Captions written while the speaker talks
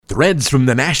Threads from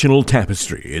the National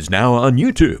Tapestry is now on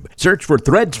YouTube. Search for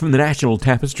Threads from the National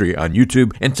Tapestry on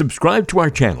YouTube and subscribe to our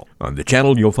channel. On the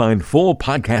channel, you'll find full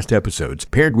podcast episodes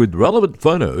paired with relevant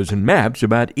photos and maps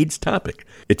about each topic.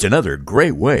 It's another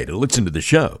great way to listen to the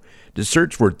show. To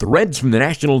search for Threads from the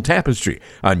National Tapestry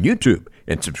on YouTube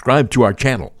and subscribe to our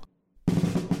channel.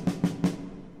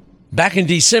 Back in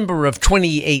December of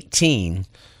 2018,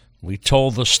 we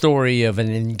told the story of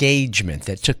an engagement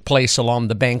that took place along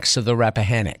the banks of the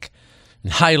Rappahannock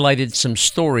and highlighted some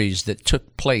stories that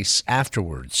took place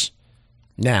afterwards.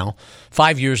 Now,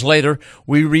 5 years later,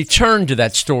 we return to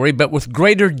that story, but with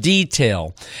greater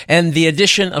detail and the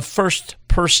addition of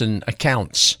first-person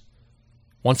accounts.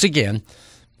 Once again,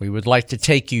 we would like to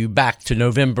take you back to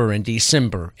November and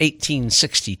December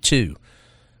 1862,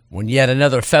 when yet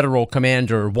another federal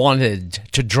commander wanted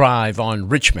to drive on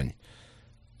Richmond.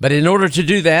 But in order to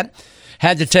do that,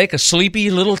 had to take a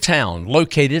sleepy little town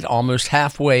located almost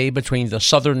halfway between the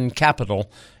southern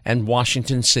capital and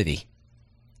Washington City.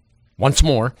 Once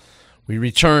more, we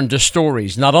return to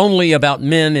stories not only about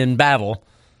men in battle,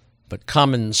 but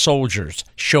common soldiers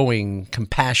showing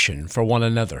compassion for one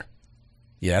another.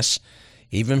 Yes,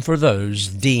 even for those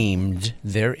deemed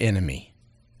their enemy.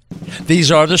 These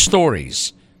are the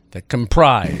stories that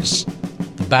comprise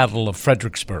the Battle of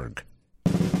Fredericksburg.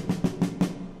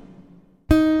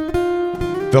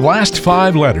 The last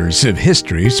 5 letters of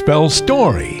history spell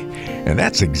story, and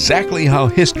that's exactly how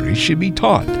history should be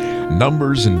taught.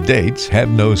 Numbers and dates have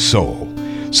no soul.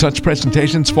 Such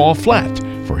presentations fall flat,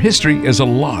 for history is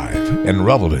alive and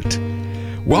relevant.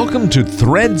 Welcome to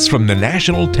Threads from the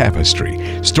National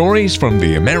Tapestry, stories from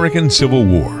the American Civil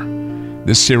War.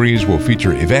 This series will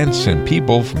feature events and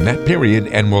people from that period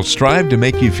and will strive to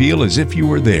make you feel as if you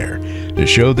were there, to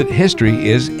show that history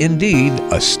is indeed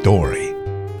a story.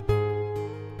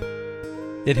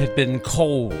 It had been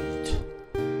cold.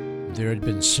 There had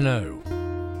been snow.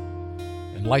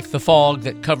 And like the fog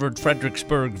that covered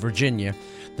Fredericksburg, Virginia,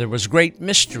 there was great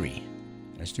mystery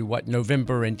as to what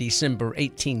November and December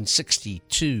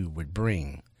 1862 would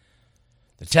bring.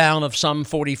 The town of some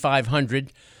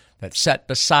 4,500 that sat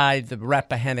beside the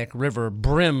Rappahannock River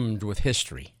brimmed with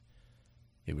history.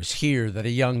 It was here that a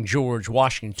young George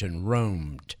Washington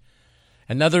roamed,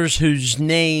 and others whose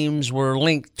names were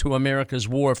linked to America's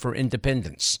war for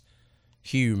independence: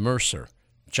 Hugh Mercer,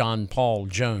 John Paul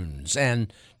Jones,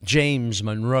 and James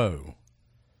Monroe.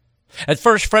 At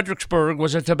first, Fredericksburg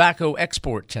was a tobacco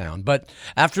export town, but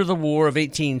after the War of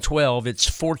 1812, its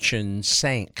fortune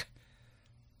sank.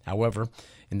 However,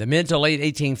 in the mid to late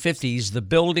 1850s, the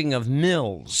building of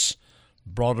mills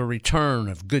brought a return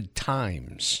of good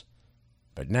times.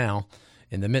 But now,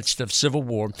 in the midst of Civil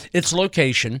War, its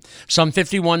location, some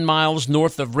 51 miles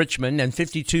north of Richmond and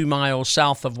 52 miles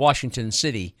south of Washington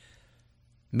City,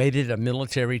 made it a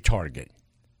military target.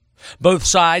 Both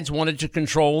sides wanted to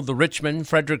control the Richmond,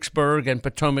 Fredericksburg, and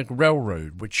Potomac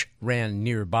Railroad, which ran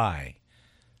nearby.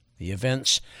 The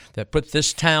events that put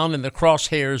this town in the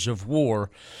crosshairs of war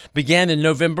began in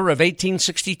November of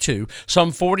 1862,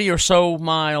 some 40 or so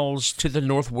miles to the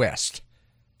northwest.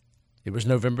 It was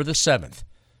November the 7th,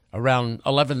 around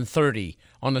 11:30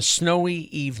 on a snowy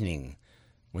evening,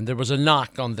 when there was a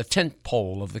knock on the tent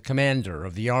pole of the commander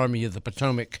of the Army of the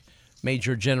Potomac,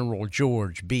 Major General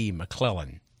George B.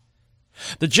 McClellan.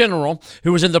 The general,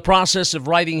 who was in the process of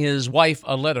writing his wife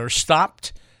a letter,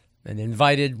 stopped and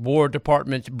invited War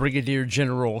Department Brigadier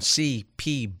General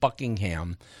C.P.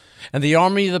 Buckingham and the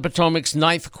Army of the Potomac's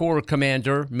 9th Corps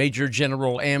Commander, Major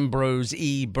General Ambrose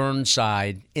E.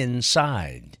 Burnside,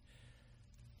 inside.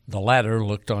 The latter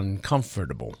looked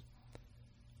uncomfortable.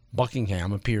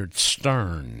 Buckingham appeared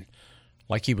stern,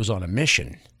 like he was on a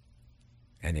mission.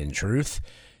 And in truth,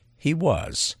 he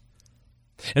was.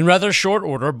 In rather short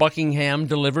order, Buckingham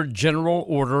delivered General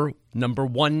Order Number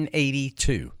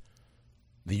 182,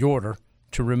 the order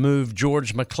to remove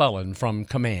George McClellan from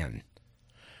command.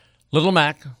 Little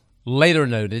Mac later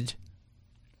noted,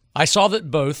 "I saw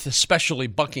that both, especially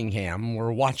Buckingham,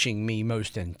 were watching me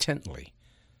most intently.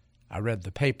 I read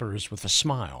the papers with a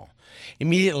smile,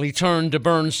 immediately turned to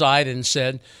Burnside and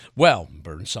said, 'Well,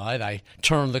 Burnside, I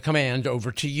turn the command over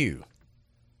to you.'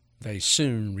 They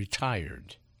soon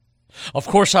retired. Of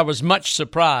course, I was much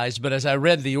surprised, but as I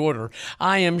read the order,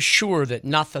 I am sure that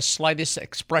not the slightest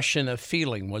expression of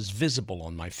feeling was visible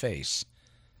on my face.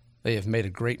 They have made a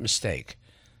great mistake.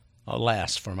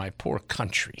 Alas, for my poor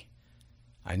country.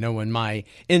 I know in my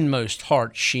inmost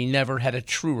heart she never had a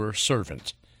truer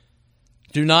servant.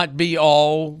 Do not be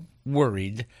all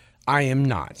worried. I am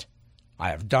not. I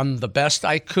have done the best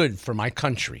I could for my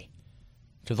country.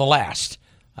 To the last,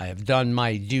 I have done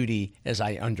my duty as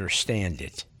I understand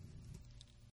it."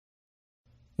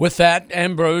 With that,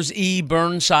 Ambrose E.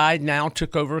 Burnside now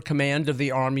took over command of the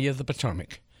Army of the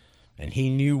Potomac, and he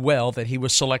knew well that he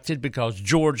was selected because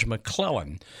George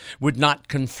McClellan would not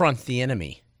confront the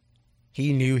enemy.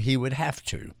 He knew he would have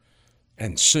to,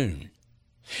 and soon.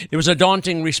 It was a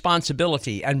daunting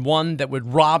responsibility, and one that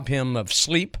would rob him of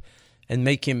sleep and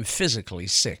make him physically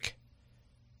sick.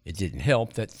 It didn't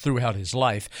help that throughout his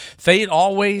life, fate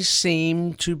always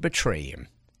seemed to betray him.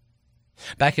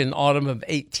 Back in autumn of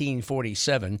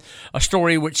 1847, a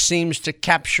story which seems to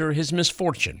capture his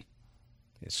misfortune,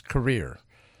 his career,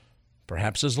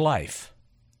 perhaps his life.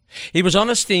 He was on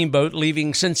a steamboat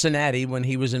leaving Cincinnati when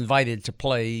he was invited to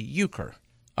play euchre,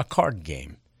 a card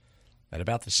game. At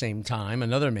about the same time,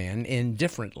 another man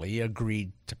indifferently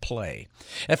agreed to play.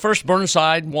 At first,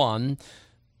 Burnside won,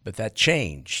 but that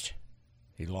changed.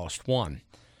 He lost 1,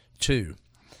 2,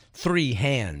 3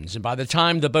 hands, and by the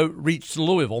time the boat reached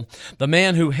Louisville, the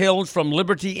man who hailed from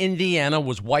Liberty, Indiana,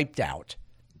 was wiped out,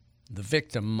 the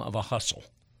victim of a hustle.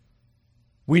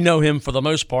 We know him for the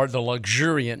most part, the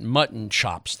luxuriant mutton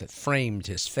chops that framed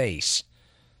his face.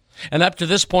 And up to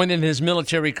this point in his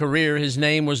military career, his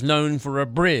name was known for a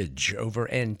bridge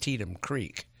over Antietam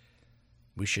Creek.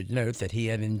 We should note that he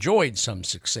had enjoyed some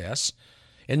success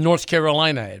in North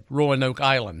Carolina at Roanoke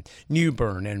Island, New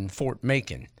Bern, and Fort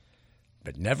Macon.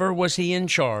 But never was he in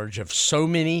charge of so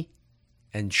many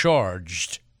and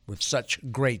charged with such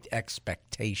great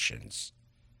expectations.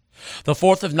 The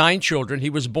fourth of 9 children,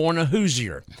 he was born a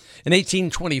Hoosier in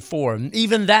 1824, and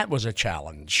even that was a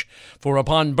challenge, for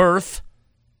upon birth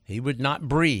he would not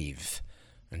breathe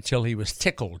until he was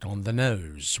tickled on the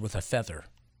nose with a feather.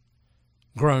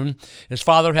 Grown, his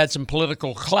father had some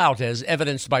political clout, as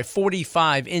evidenced by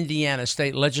 45 Indiana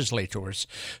state legislators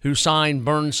who signed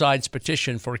Burnside's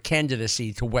petition for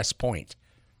candidacy to West Point.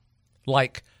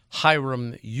 Like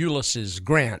Hiram Ulysses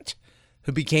Grant,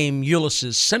 who became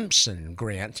Ulysses Simpson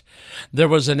Grant, there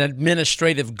was an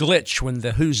administrative glitch when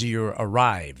the Hoosier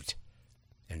arrived.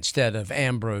 Instead of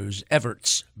Ambrose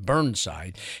Everett's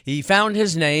Burnside, he found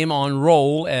his name on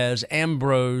roll as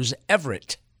Ambrose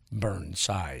Everett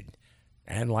Burnside.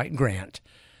 And like Grant,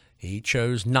 he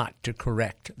chose not to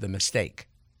correct the mistake.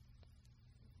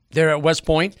 There at West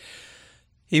Point,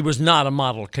 he was not a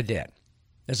model cadet.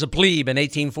 As a plebe in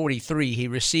 1843, he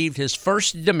received his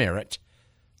first demerit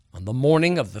on the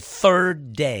morning of the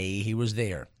 3rd day he was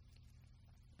there.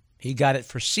 He got it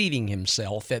for seating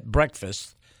himself at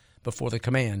breakfast before the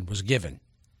command was given.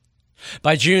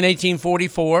 By June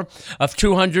 1844, of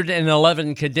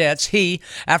 211 cadets, he,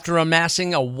 after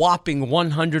amassing a whopping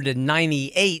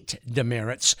 198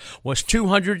 demerits, was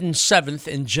 207th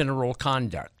in general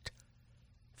conduct.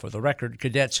 For the record,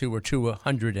 cadets who were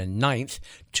 209th,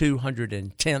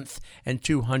 210th, and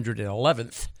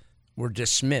 211th were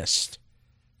dismissed.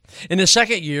 In his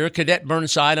second year, Cadet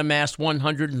Burnside amassed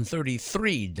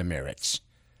 133 demerits.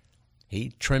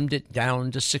 He trimmed it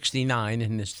down to 69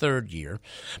 in his 3rd year,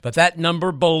 but that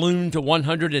number ballooned to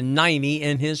 190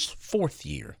 in his 4th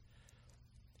year.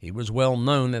 He was well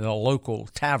known at a local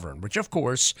tavern, which, of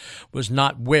course, was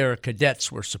not where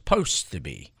cadets were supposed to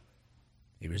be.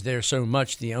 He was there so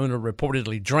much the owner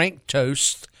reportedly drank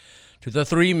toast to the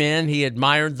 3 men he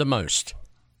admired the most: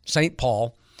 St.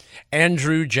 Paul,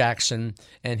 Andrew Jackson,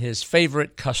 and his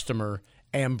favorite customer,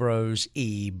 Ambrose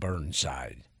E.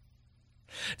 Burnside.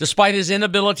 Despite his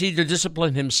inability to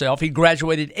discipline himself, he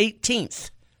graduated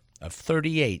 18th of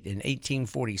 38 in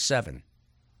 1847.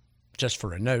 Just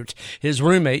for a note, his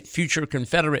roommate, future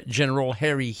Confederate General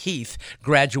Harry Heath,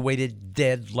 graduated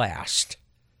dead last.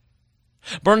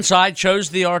 Burnside chose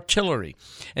the artillery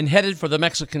and headed for the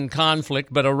Mexican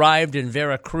conflict, but arrived in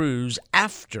Veracruz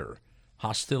after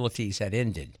hostilities had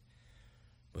ended.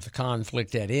 With the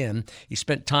conflict at end, he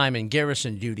spent time in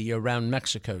garrison duty around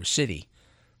Mexico City.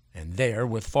 And there,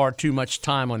 with far too much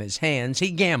time on his hands, he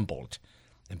gambled,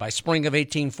 and by spring of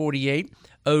 1848,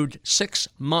 owed 6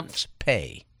 months'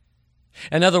 pay.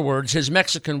 In other words, his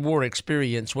Mexican War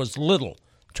experience was little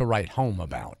to write home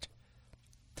about.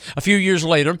 A few years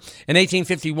later, in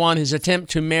 1851, his attempt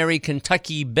to marry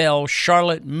Kentucky belle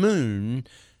Charlotte Moon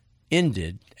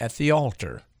ended at the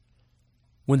altar.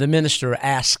 When the minister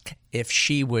asked if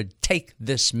she would take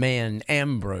this man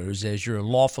Ambrose as your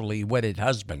lawfully wedded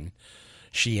husband,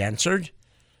 she answered,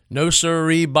 "No,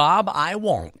 sirree, Bob, I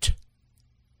won't."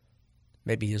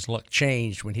 Maybe his luck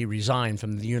changed when he resigned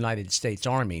from the United States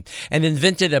Army and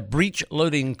invented a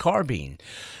breech-loading carbine.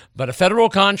 But a federal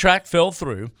contract fell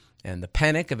through, and the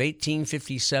panic of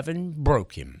 1857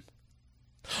 broke him.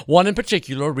 One in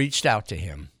particular reached out to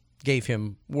him, gave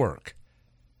him work.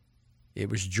 It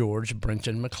was George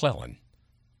Brenton McClellan.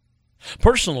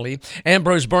 Personally,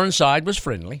 Ambrose Burnside was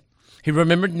friendly. He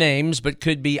remembered names but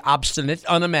could be obstinate,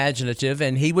 unimaginative,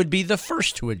 and he would be the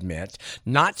first to admit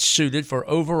not suited for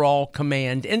overall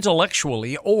command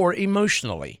intellectually or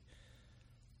emotionally.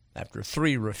 After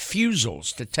 3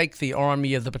 refusals to take the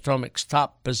Army of the Potomac's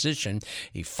top position,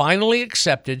 he finally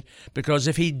accepted because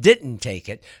if he didn't take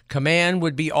it, command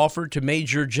would be offered to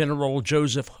Major General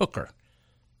Joseph Hooker,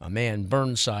 a man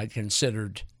Burnside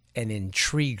considered an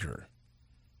intriguer.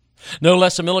 No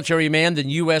less a military man than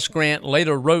U.S. Grant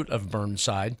later wrote of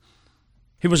Burnside.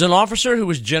 He was an officer who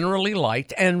was generally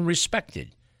liked and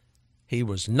respected. He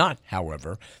was not,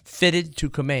 however, fitted to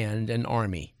command an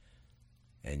army,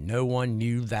 and no one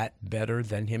knew that better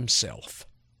than himself.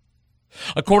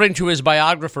 According to his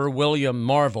biographer, William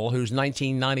Marvel, whose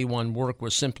 1991 work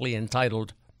was simply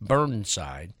entitled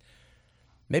Burnside,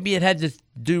 maybe it had to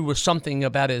do with something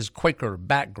about his Quaker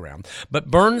background, but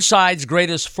Burnside's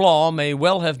greatest flaw may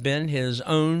well have been his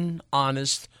own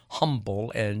honest,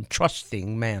 humble, and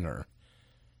trusting manner.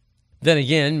 Then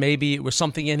again, maybe it was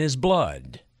something in his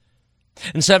blood.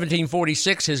 In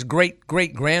 1746, his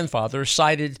great-great-grandfather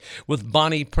sided with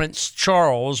Bonnie Prince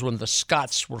Charles when the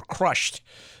Scots were crushed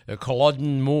at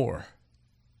Culloden Moor.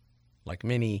 Like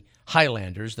many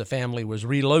Highlanders, the family was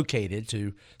relocated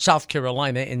to South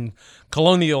Carolina in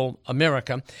colonial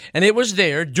America, and it was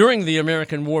there, during the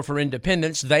American War for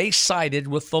Independence, they sided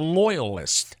with the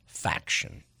Loyalist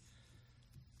faction.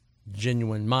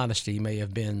 Genuine modesty may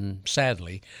have been,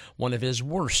 sadly, one of his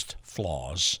worst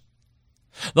flaws.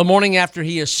 The morning after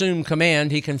he assumed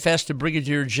command, he confessed to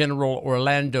Brigadier General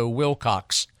Orlando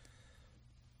Wilcox,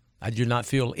 "I do not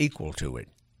feel equal to it."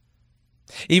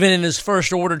 Even in his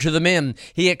first order to the men,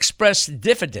 he expressed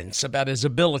diffidence about his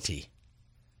ability.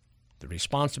 The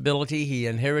responsibility he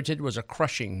inherited was a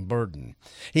crushing burden.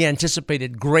 He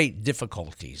anticipated great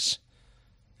difficulties.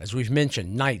 As we've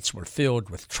mentioned, nights were filled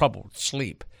with troubled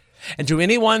sleep. And to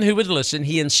anyone who would listen,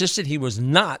 he insisted he was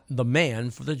not the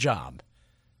man for the job.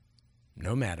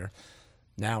 No matter.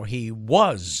 Now he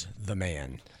was the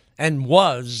man, and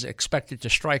was expected to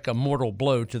strike a mortal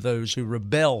blow to those who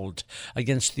rebelled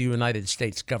against the United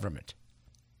States government.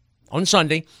 On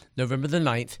Sunday, November the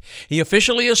 9th, he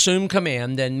officially assumed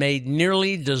command and made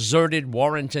nearly deserted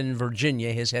Warrenton,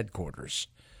 Virginia, his headquarters.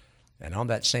 And on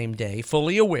that same day,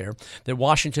 fully aware that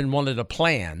Washington wanted a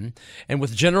plan, and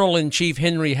with General-in-Chief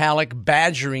Henry Halleck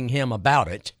badgering him about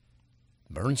it,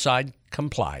 Burnside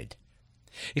complied.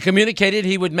 He communicated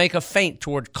he would make a feint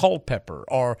toward Culpeper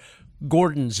or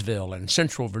Gordonsville in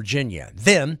central Virginia,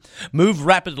 then move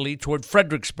rapidly toward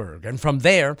Fredericksburg, and from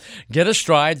there get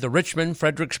astride the Richmond,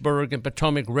 Fredericksburg, and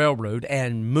Potomac Railroad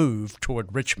and move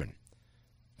toward Richmond.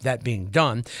 That being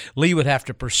done, Lee would have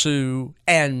to pursue,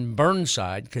 and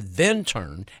Burnside could then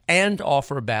turn and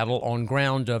offer battle on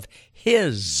ground of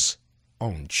his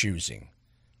own choosing.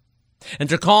 And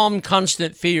to calm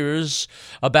constant fears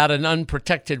about an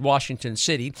unprotected Washington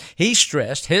city, he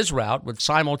stressed his route would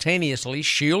simultaneously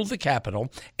shield the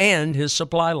capital and his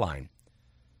supply line.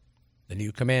 The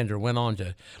new commander went on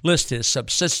to list his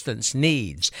subsistence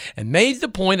needs and made the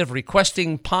point of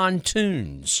requesting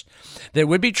pontoons that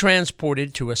would be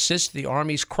transported to assist the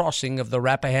Army's crossing of the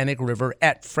Rappahannock River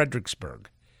at Fredericksburg.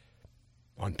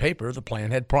 On paper, the plan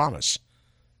had promise.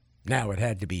 Now it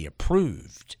had to be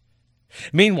approved.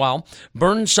 Meanwhile,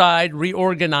 Burnside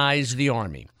reorganized the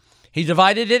Army. He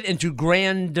divided it into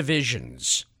grand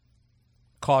divisions.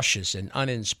 Cautious and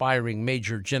uninspiring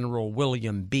Major General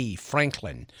William B.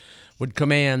 Franklin would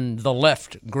command the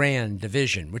Left Grand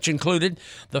Division, which included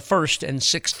the 1st and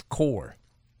 6th Corps.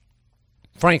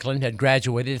 Franklin had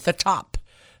graduated at the top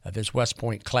of his West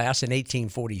Point class in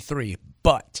 1843,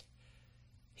 but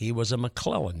he was a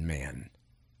McClellan man.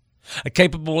 A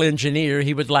capable engineer,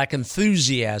 he would lack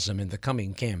enthusiasm in the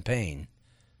coming campaign.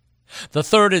 The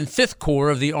 3rd and 5th Corps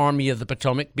of the Army of the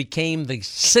Potomac became the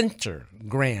Center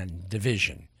Grand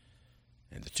Division,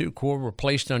 and the 2 corps were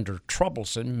placed under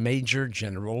troublesome Major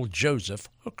General Joseph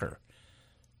Hooker.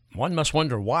 One must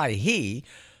wonder why he,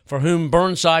 for whom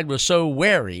Burnside was so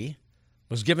wary,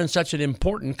 was given such an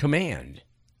important command.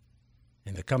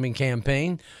 In the coming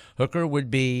campaign, Hooker would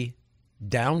be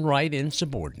downright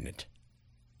insubordinate.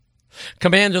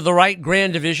 Command of the Right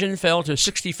Grand Division fell to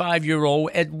 65-year-old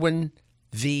Edwin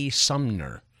V.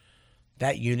 Sumner.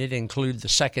 That unit included the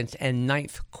 2nd and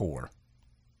 9th Corps.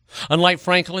 Unlike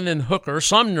Franklin and Hooker,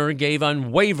 Sumner gave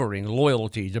unwavering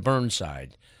loyalty to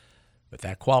Burnside, but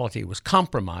that quality was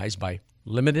compromised by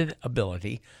limited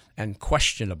ability and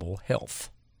questionable health.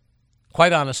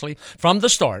 Quite honestly, from the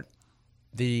start,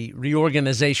 the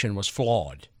reorganization was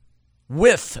flawed.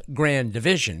 With grand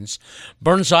divisions,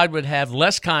 Burnside would have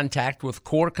less contact with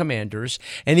corps commanders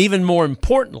and, even more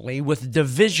importantly, with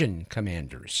division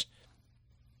commanders.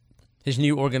 His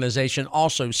new organization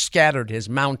also scattered his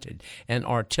mounted and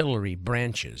artillery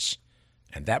branches,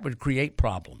 and that would create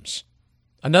problems.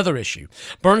 Another issue,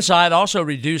 Burnside also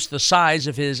reduced the size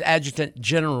of his adjutant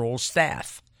general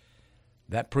staff.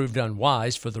 That proved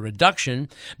unwise, for the reduction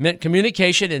meant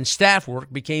communication and staff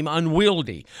work became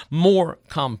unwieldy, more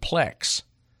complex.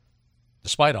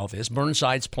 Despite all this,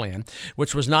 Burnside's plan,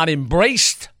 which was not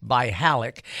embraced by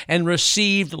Halleck and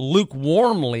received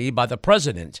lukewarmly by the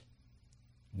president,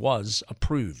 was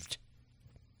approved.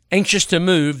 Anxious to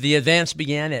move, the advance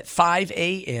began at 5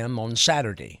 a.m. on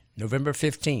Saturday, November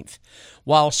 15th,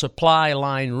 while supply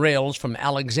line rails from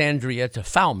Alexandria to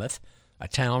Falmouth, a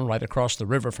town right across the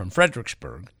river from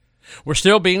Fredericksburg, were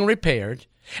still being repaired,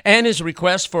 and his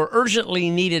request for urgently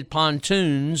needed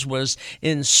pontoons was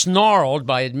ensnarled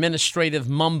by administrative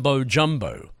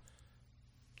mumbo-jumbo.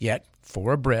 Yet,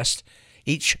 4 abreast,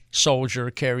 each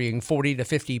soldier carrying 40 to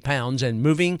 50 pounds and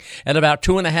moving at about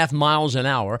 2.5 miles an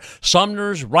hour,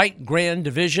 Sumner's Right Grand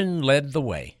Division led the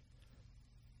way.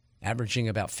 Averaging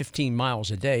about 15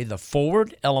 miles a day, the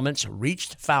forward elements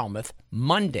reached Falmouth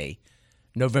Monday,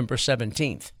 November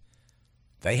 17th.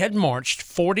 They had marched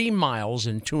 40 miles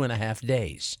in 2.5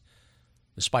 days.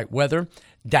 Despite weather,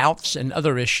 doubts, and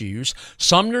other issues,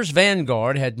 Sumner's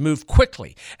vanguard had moved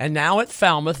quickly, and now at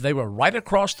Falmouth they were right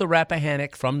across the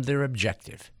Rappahannock from their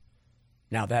objective.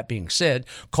 Now, that being said,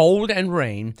 cold and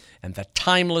rain and the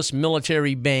timeless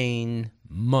military bane,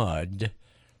 mud,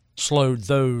 slowed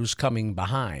those coming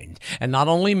behind, and not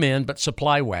only men but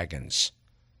supply wagons.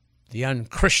 The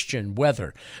unchristian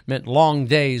weather meant long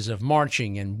days of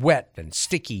marching in wet and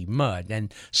sticky mud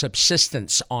and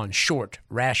subsistence on short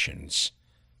rations.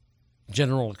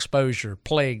 General exposure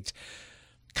plagued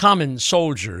common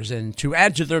soldiers, and to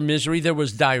add to their misery, there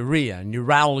was diarrhea,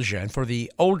 neuralgia, and for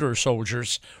the older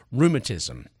soldiers,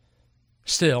 rheumatism.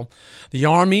 Still, the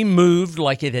Army moved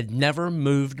like it had never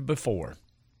moved before.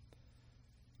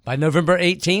 By November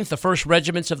 18th, the 1st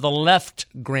Regiments of the Left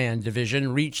Grand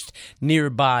Division reached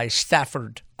nearby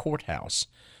Stafford Courthouse.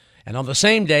 And on the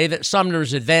same day that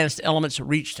Sumner's advanced elements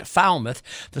reached Falmouth,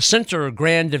 the Center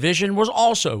Grand Division was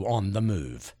also on the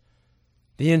move.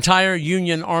 The entire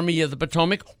Union Army of the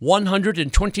Potomac,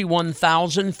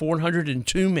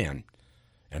 121,402 men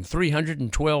and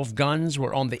 312 guns,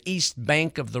 were on the east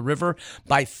bank of the river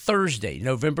by Thursday,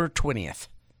 November 20th.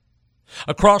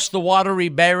 Across the watery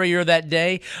barrier that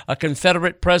day, a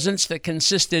Confederate presence that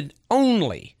consisted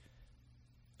only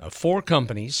of 4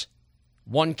 companies,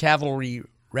 1 cavalry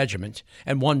regiment,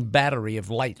 and 1 battery of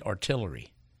light artillery.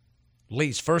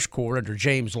 Lee's 1st Corps under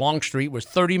James Longstreet was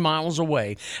 30 miles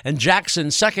away, and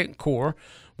Jackson's 2nd Corps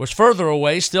was further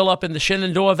away, still up in the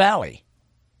Shenandoah Valley.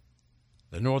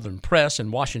 The Northern press in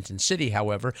Washington City,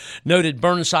 however, noted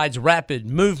Burnside's rapid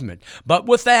movement, but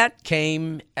with that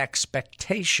came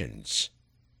expectations.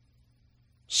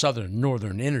 Southern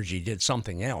Northern Energy did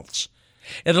something else.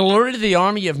 It alerted the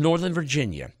Army of Northern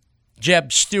Virginia.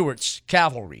 Jeb Stuart's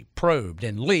cavalry probed,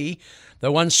 and Lee,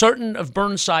 though uncertain of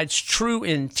Burnside's true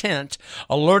intent,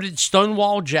 alerted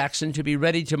Stonewall Jackson to be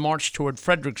ready to march toward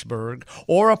Fredericksburg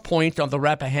or a point on the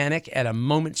Rappahannock at a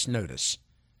moment's notice.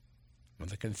 When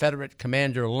the Confederate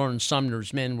commander learned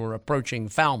Sumner's men were approaching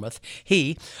Falmouth,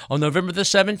 he, on November the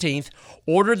 17th,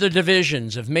 ordered the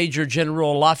divisions of Major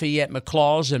General Lafayette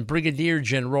McLaws and Brigadier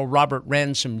General Robert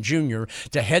Ransom, Jr.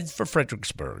 to head for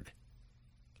Fredericksburg.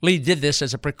 Lee did this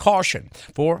as a precaution,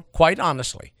 for, quite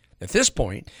honestly, at this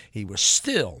point, he was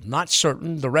still not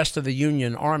certain the rest of the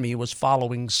Union Army was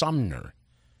following Sumner.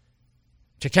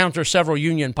 To counter several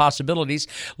Union possibilities,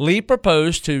 Lee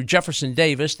proposed to Jefferson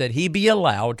Davis that he be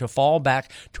allowed to fall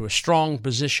back to a strong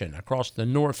position across the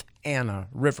North Anna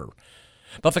River.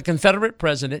 But the Confederate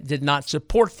president did not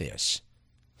support this.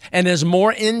 And as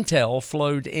more intel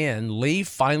flowed in, Lee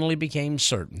finally became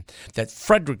certain that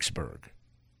Fredericksburg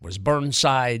was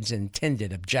Burnside's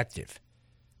intended objective.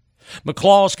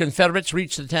 McLaw's Confederates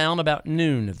reached the town about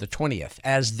noon of the 20th,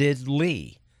 as did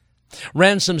Lee.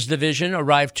 Ransom's division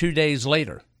arrived 2 days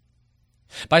later.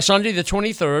 By Sunday the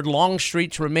 23rd,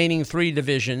 Longstreet's remaining 3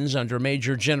 divisions under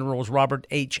Major Generals Robert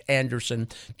H. Anderson,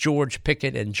 George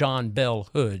Pickett, and John Bell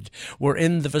Hood were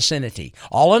in the vicinity.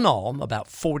 All in all, about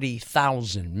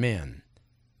 40,000 men.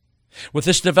 With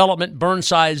this development,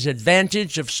 Burnside's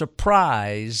advantage of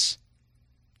surprise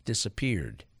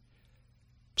disappeared.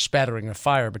 Spattering of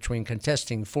fire between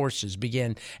contesting forces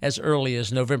began as early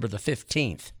as November the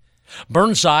 15th.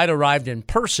 Burnside arrived in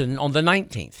person on the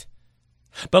 19th.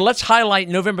 But let's highlight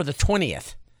November the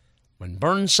 20th, when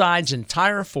Burnside's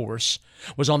entire force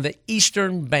was on the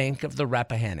eastern bank of the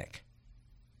Rappahannock.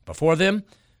 Before them,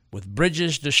 with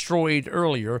bridges destroyed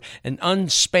earlier, an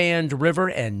unspanned river,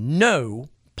 and no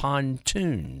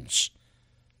pontoons.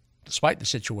 Despite the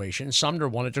situation, Sumner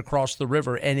wanted to cross the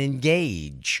river and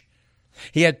engage.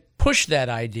 He had pushed that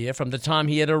idea from the time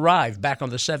he had arrived back on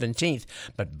the 17th,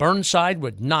 but Burnside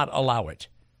would not allow it.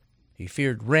 He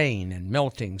feared rain and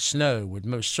melting snow would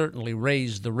most certainly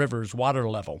raise the river's water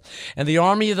level, and the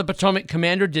Army of the Potomac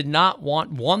commander did not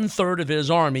want one-third of his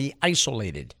army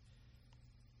isolated.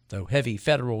 Though heavy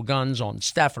Federal guns on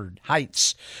Stafford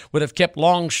Heights would have kept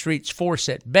Longstreet's force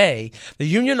at bay, the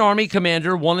Union Army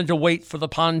commander wanted to wait for the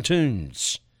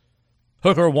pontoons.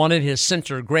 Hooker wanted his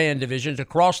Center Grand Division to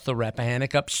cross the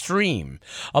Rappahannock upstream,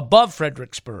 above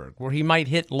Fredericksburg, where he might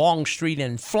hit Longstreet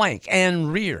in flank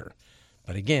and rear.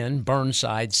 But again,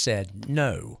 Burnside said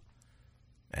no,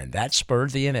 and that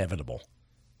spurred the inevitable.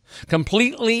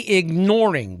 Completely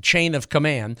ignoring chain of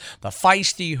command, the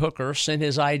feisty Hooker sent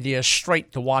his idea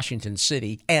straight to Washington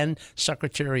City and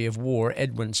Secretary of War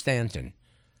Edwin Stanton.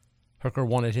 Hooker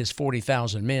wanted his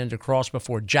 40,000 men to cross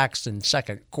before Jackson's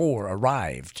Second Corps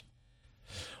arrived.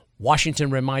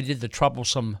 Washington reminded the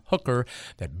troublesome Hooker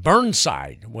that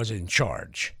Burnside was in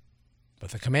charge. But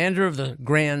the commander of the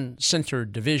Grand Center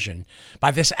Division,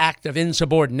 by this act of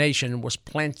insubordination, was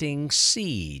planting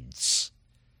seeds.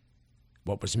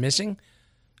 What was missing?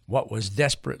 What was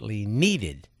desperately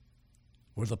needed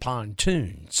were the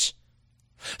pontoons.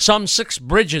 Some 6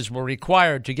 bridges were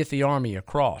required to get the army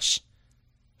across.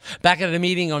 Back at a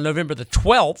meeting on November the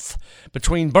 12th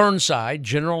between Burnside,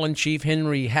 General-in-Chief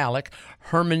Henry Halleck,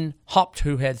 Herman Haupt,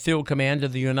 who had field command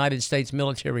of the United States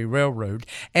Military Railroad,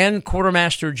 and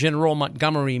Quartermaster General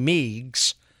Montgomery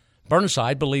Meigs,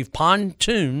 Burnside believed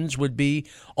pontoons would be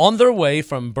on their way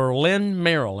from Berlin,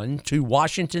 Maryland, to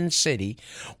Washington City,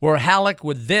 where Halleck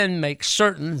would then make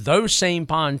certain those same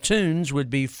pontoons would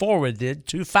be forwarded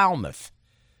to Falmouth.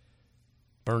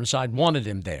 Burnside wanted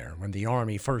him there when the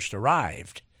Army first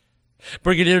arrived.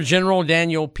 Brigadier General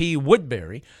Daniel P.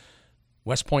 Woodbury,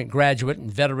 West Point graduate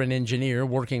and veteran engineer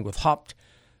working with Haupt,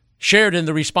 shared in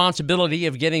the responsibility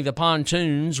of getting the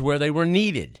pontoons where they were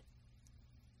needed.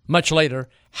 Much later,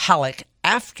 Halleck,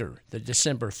 after the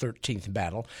December 13th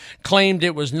battle, claimed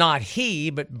it was not he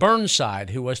but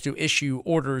Burnside who was to issue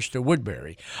orders to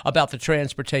Woodbury about the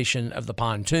transportation of the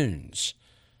pontoons.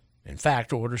 In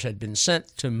fact, orders had been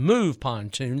sent to move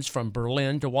pontoons from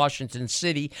Berlin to Washington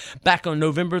City back on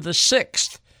November the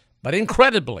 6th, but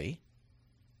incredibly,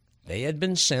 they had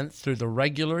been sent through the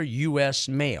regular U.S.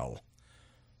 mail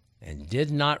and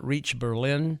did not reach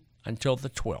Berlin until the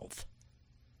 12th.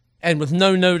 And with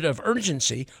no note of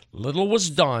urgency, little was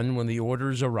done when the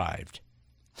orders arrived.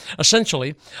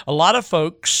 Essentially, a lot of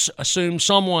folks assumed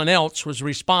someone else was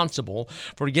responsible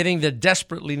for getting the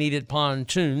desperately needed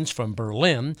pontoons from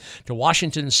Berlin to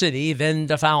Washington City, then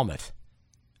to Falmouth.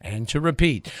 And to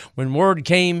repeat, when word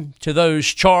came to those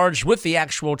charged with the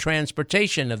actual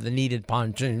transportation of the needed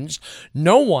pontoons,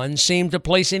 no one seemed to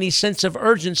place any sense of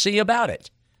urgency about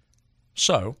it.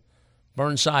 So,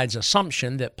 Burnside's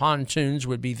assumption that pontoons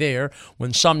would be there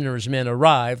when Sumner's men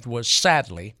arrived was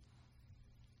sadly,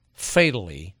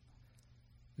 fatally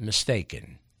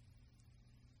mistaken.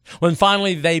 When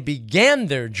finally they began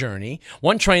their journey,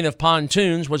 one train of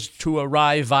pontoons was to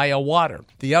arrive via water,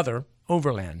 the other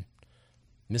overland.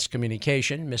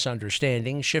 Miscommunication,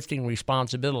 misunderstanding, shifting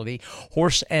responsibility,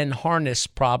 horse and harness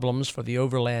problems for the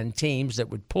overland teams that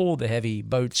would pull the heavy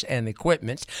boats and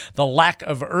equipment, the lack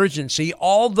of urgency,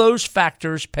 all those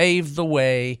factors paved the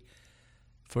way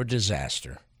for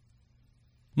disaster.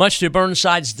 Much to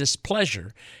Burnside's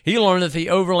displeasure, he learned that the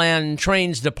overland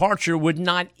train's departure would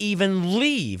not even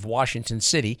leave Washington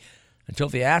City until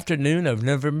the afternoon of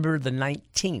November the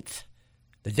 19th.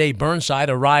 The day Burnside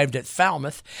arrived at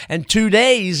Falmouth, and 2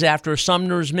 days after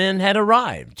Sumner's men had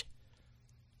arrived.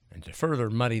 And to further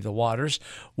muddy the waters,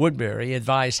 Woodbury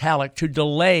advised Halleck to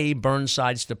delay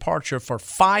Burnside's departure for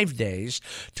 5 days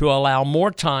to allow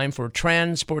more time for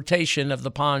transportation of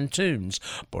the pontoons.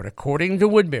 But according to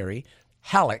Woodbury,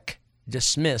 Halleck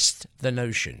dismissed the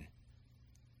notion.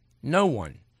 No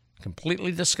one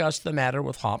completely discussed the matter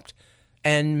with Haupt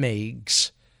and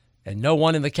Meigs, and no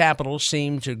one in the capital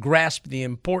seemed to grasp the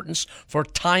importance for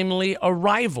timely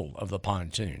arrival of the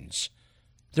pontoons.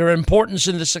 Their importance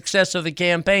in the success of the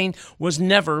campaign was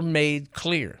never made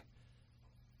clear.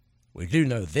 We do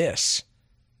know this.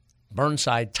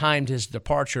 Burnside timed his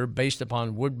departure based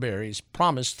upon Woodbury's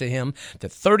promise to him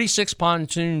that 36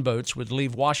 pontoon boats would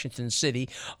leave Washington City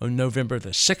on November the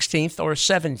 16th or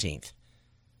 17th.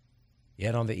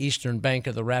 Yet on the eastern bank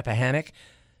of the Rappahannock,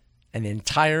 an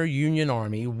entire Union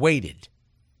army waited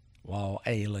while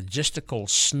a logistical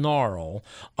snarl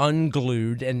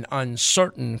unglued an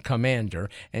uncertain commander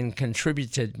and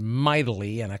contributed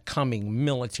mightily in a coming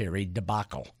military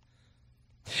debacle.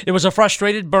 It was a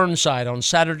frustrated Burnside on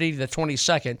Saturday the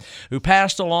 22nd who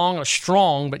passed along a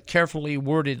strong but carefully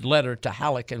worded letter to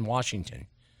Halleck in Washington.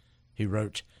 He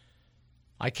wrote,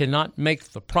 "I cannot make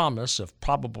the promise of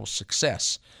probable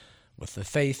success with the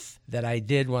faith that I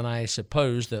did when I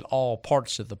supposed that all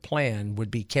parts of the plan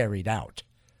would be carried out.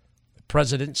 The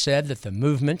President said that the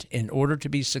movement, in order to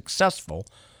be successful,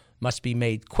 must be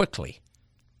made quickly,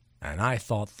 and I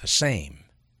thought the same."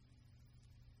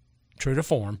 True to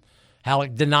form,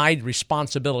 Halleck denied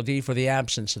responsibility for the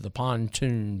absence of the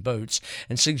pontoon boats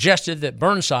and suggested that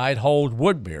Burnside hold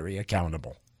Woodbury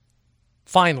accountable.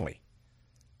 Finally,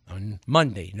 on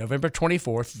Monday, November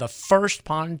 24th, the first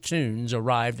pontoons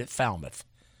arrived at Falmouth.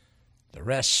 The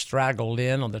rest straggled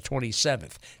in on the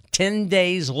 27th, 10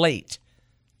 days late,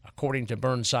 according to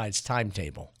Burnside's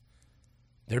timetable.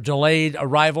 Their delayed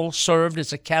arrival served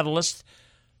as a catalyst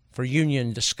for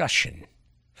Union discussion.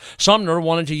 Sumner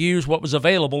wanted to use what was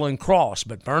available and cross,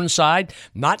 but Burnside,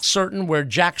 not certain where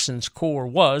Jackson's corps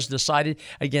was, decided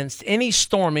against any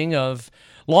storming of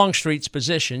Longstreet's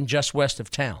position just west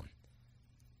of town.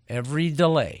 Every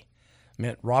delay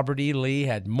meant Robert E. Lee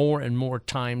had more and more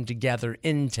time to gather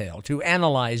intel, to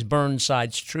analyze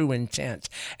Burnside's true intent,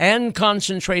 and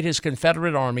concentrate his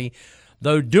Confederate army,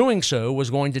 though doing so was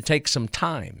going to take some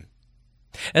time.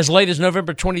 As late as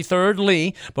November 23rd,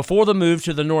 Lee, before the move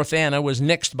to the North Anna was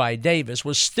nixed by Davis,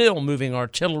 was still moving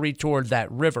artillery toward that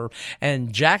river,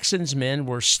 and Jackson's men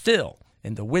were still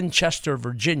in the Winchester,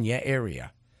 Virginia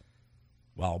area.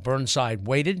 While Burnside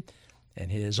waited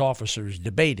and his officers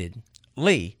debated,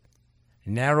 Lee,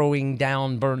 narrowing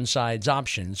down Burnside's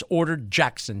options, ordered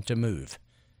Jackson to move.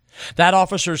 That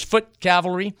officer's foot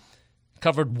cavalry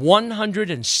covered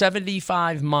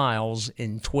 175 miles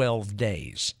in 12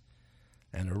 days.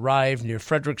 And arrived near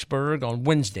Fredericksburg on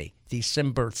Wednesday,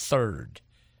 December 3rd.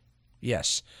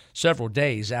 Yes, several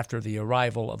days after the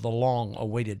arrival of the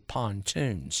long-awaited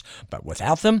pontoons. But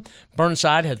without them,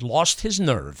 Burnside had lost his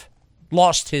nerve,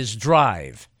 lost his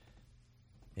drive,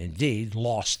 indeed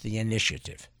lost the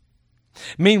initiative.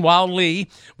 Meanwhile, Lee,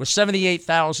 with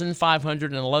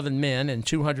 78,511 men and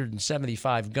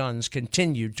 275 guns,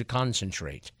 continued to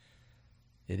concentrate.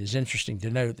 It is interesting to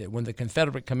note that when the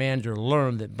Confederate commander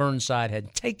learned that Burnside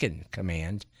had taken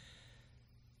command,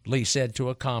 Lee said to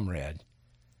a comrade,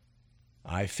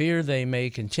 "I fear they may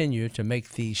continue to make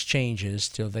these changes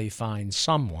till they find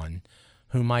someone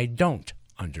whom I don't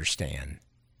understand."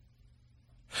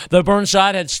 Though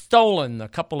Burnside had stolen a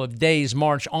couple of days'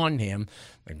 march on him,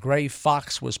 the Gray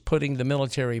Fox was putting the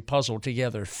military puzzle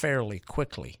together fairly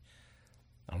quickly.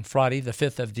 On Friday, the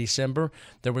 5th of December,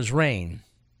 there was rain,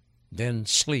 then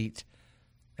sleet,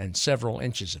 and several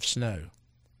inches of snow.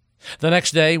 The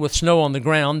next day, with snow on the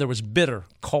ground, there was bitter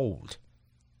cold.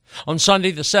 On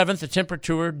Sunday, the 7th, the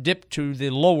temperature dipped to the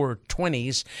lower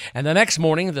 20s, and the next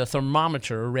morning, the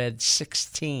thermometer read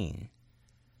 16.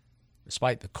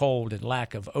 Despite the cold and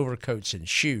lack of overcoats and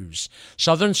shoes,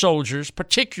 Southern soldiers,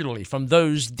 particularly from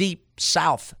those deep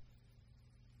south,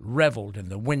 reveled in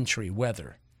the wintry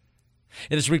weather.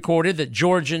 It is recorded that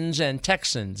Georgians and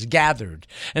Texans gathered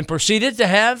and proceeded to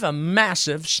have a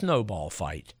massive snowball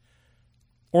fight.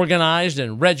 Organized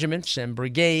in regiments and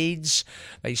brigades,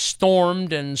 they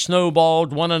stormed and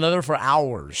snowballed one another for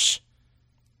hours.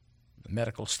 The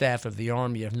medical staff of the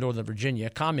Army of Northern Virginia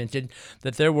commented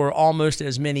that there were almost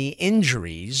as many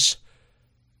injuries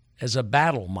as a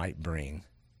battle might bring.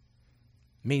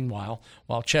 Meanwhile,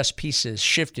 while chess pieces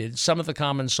shifted, some of the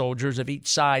common soldiers of each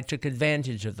side took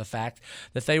advantage of the fact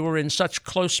that they were in such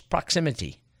close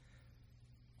proximity.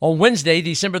 On Wednesday,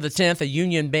 December the 10th, a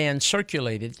Union band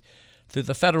circulated through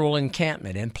the Federal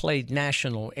encampment and played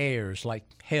national airs like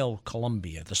Hail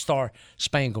Columbia, the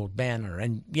Star-Spangled Banner,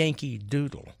 and Yankee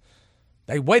Doodle.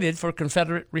 They waited for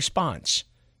Confederate response,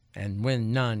 and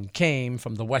when none came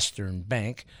from the western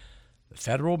bank, the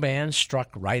Federal band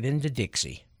struck right into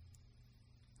Dixie.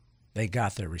 They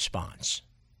got their response.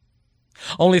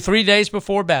 Only 3 days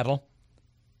before battle,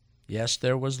 yes,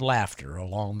 there was laughter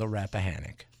along the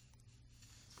Rappahannock.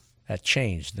 That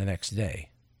changed the next day.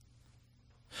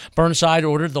 Burnside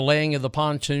ordered the laying of the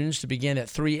pontoons to begin at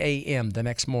 3 a.m. the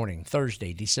next morning,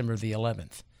 Thursday, December the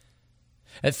 11th.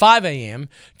 At 5 a.m.,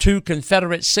 2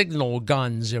 Confederate signal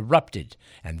guns erupted,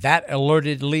 and that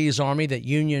alerted Lee's army that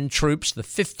Union troops, the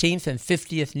 15th and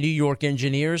 50th New York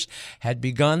Engineers, had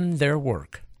begun their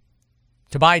work.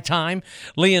 To buy time,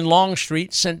 Lee and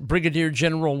Longstreet sent Brigadier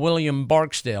General William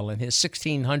Barksdale and his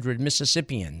 1,600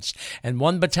 Mississippians and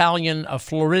 1 battalion of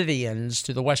Floridians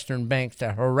to the western bank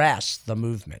to harass the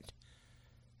movement.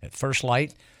 At first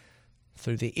light,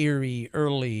 through the eerie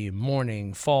early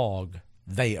morning fog,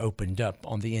 they opened up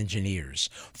on the engineers,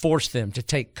 forced them to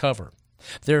take cover.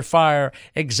 Their fire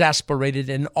exasperated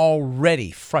an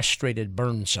already frustrated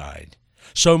Burnside,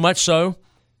 so much so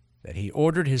that he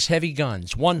ordered his heavy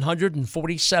guns,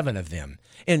 147 of them,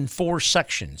 in 4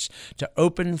 sections, to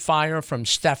open fire from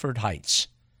Stafford Heights.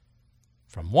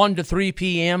 From 1 to 3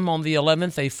 p.m. on the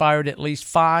 11th, they fired at least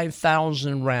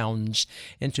 5,000 rounds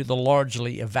into the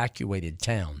largely evacuated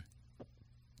town.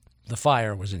 The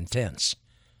fire was intense.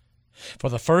 For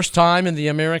the first time in the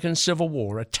American Civil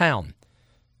War, a town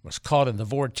was caught in the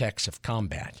vortex of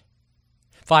combat.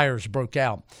 Fires broke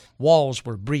out. Walls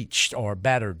were breached or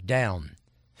battered down.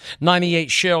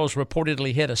 98 shells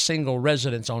reportedly hit a single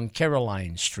residence on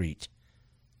Caroline Street.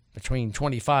 Between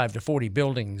 25 to 40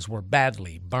 buildings were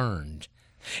badly burned.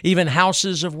 Even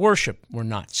houses of worship were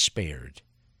not spared.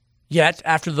 Yet,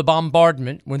 after the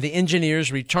bombardment, when the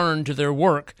engineers returned to their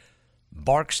work,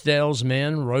 Barksdale's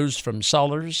men rose from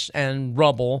cellars and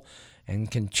rubble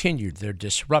and continued their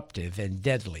disruptive and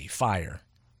deadly fire.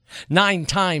 9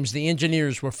 times the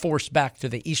engineers were forced back to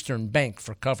the eastern bank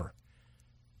for cover.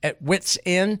 At wit's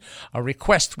end, a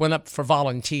request went up for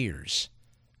volunteers.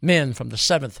 Men from the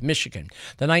 7th Michigan,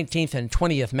 the 19th and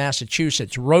 20th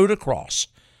Massachusetts rode across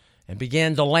and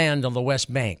began to land on the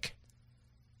west bank.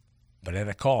 But at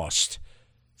a cost,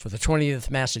 for the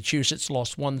 20th Massachusetts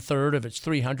lost 1/3 of its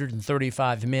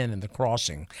 335 men in the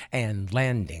crossing and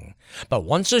landing. But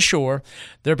once ashore,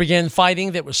 there began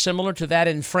fighting that was similar to that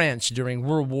in France during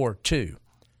World War II,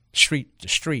 street to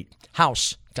street,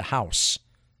 house to house.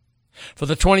 For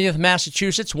the 20th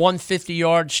Massachusetts,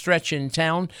 150-yard stretch in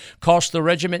town cost the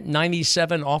regiment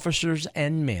 97 officers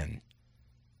and men.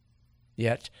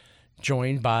 Yet,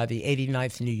 joined by the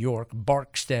 89th New York,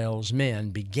 Barksdale's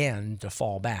men began to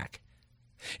fall back.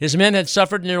 His men had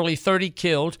suffered nearly 30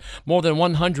 killed, more than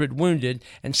 100 wounded,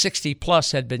 and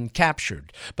 60-plus had been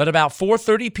captured. But about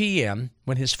 4:30 p.m.,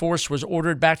 when his force was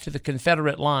ordered back to the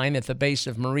Confederate line at the base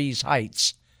of Marye's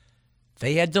Heights,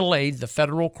 they had delayed the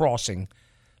Federal crossing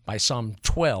by some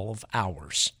 12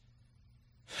 hours.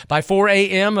 By 4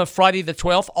 a.m. of Friday the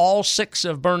 12th, all 6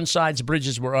 of Burnside's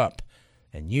bridges were up,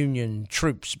 and Union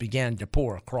troops began to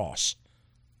pour across.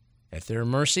 At their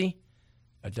mercy,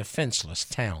 a defenseless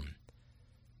town.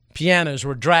 Pianos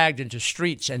were dragged into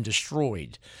streets and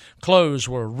destroyed. Clothes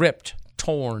were ripped,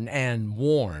 torn, and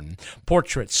worn.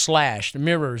 Portraits slashed,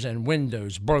 mirrors and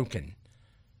windows broken.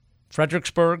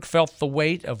 Fredericksburg felt the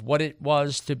weight of what it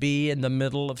was to be in the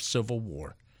middle of Civil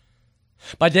War.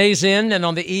 By day's end and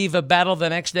on the eve of battle the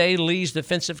next day, Lee's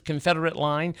defensive Confederate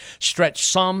line stretched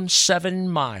some 7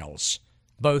 miles,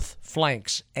 both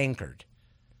flanks anchored.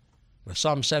 With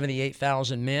some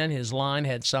 78,000 men, his line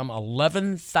had some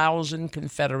 11,000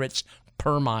 Confederates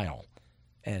per mile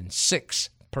and 6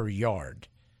 per yard.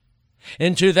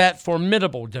 Into that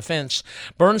formidable defense,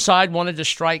 Burnside wanted to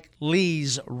strike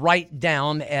Lee's right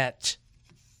down at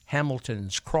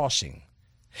Hamilton's Crossing.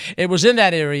 It was in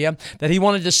that area that he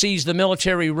wanted to seize the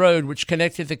military road which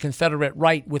connected the Confederate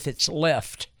right with its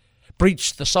left,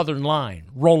 breach the southern line,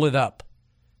 roll it up.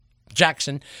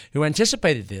 Jackson, who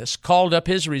anticipated this, called up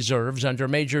his reserves under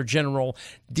Major General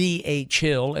D.H.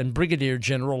 Hill and Brigadier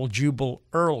General Jubal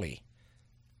Early.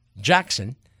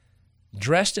 Jackson,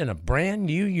 dressed in a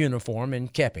brand-new uniform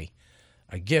and kepi,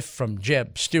 a gift from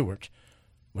Jeb Stuart,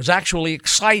 was actually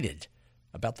excited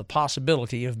about the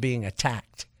possibility of being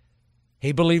attacked.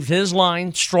 He believed his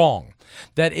line strong,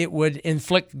 that it would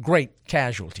inflict great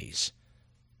casualties.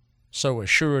 So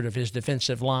assured of his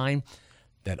defensive line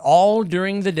that all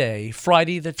during the day,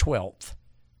 Friday the 12th,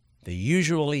 the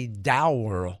usually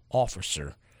dour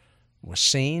officer was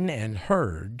seen and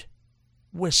heard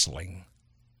whistling.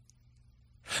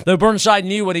 Though Burnside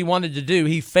knew what he wanted to do,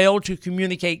 he failed to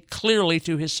communicate clearly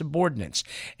to his subordinates,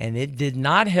 and it did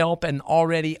not help an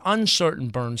already uncertain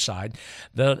Burnside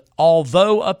that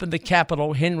although up in the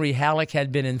capital Henry Halleck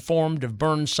had been informed of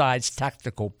Burnside's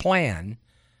tactical plan,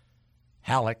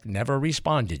 Halleck never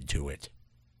responded to it.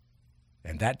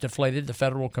 And that deflated the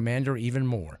Federal commander even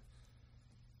more.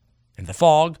 In the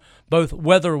fog, both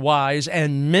weather-wise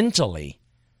and mentally,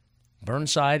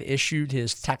 Burnside issued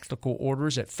his tactical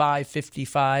orders at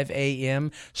 5:55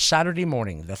 a.m. Saturday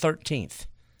morning, the 13th,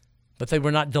 but they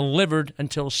were not delivered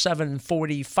until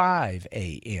 7:45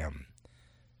 a.m.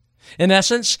 In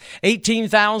essence,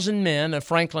 18,000 men of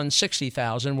Franklin's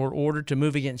 60,000 were ordered to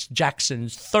move against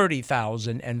Jackson's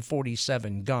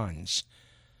 30,047 guns.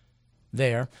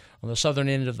 There, on the southern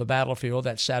end of the battlefield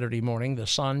that Saturday morning, the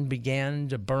sun began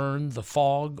to burn the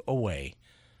fog away,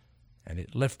 and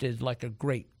it lifted like a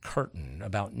great curtain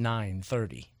about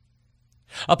 9:30.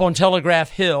 Up on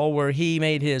Telegraph Hill, where he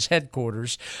made his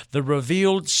headquarters, the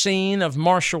revealed scene of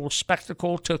martial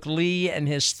spectacle took Lee and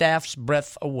his staff's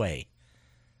breath away.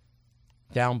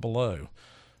 Down below,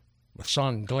 with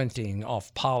sun glinting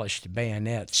off polished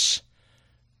bayonets,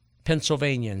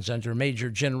 Pennsylvanians under Major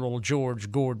General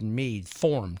George Gordon Meade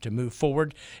formed to move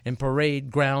forward in parade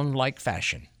ground-like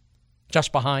fashion.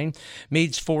 Just behind,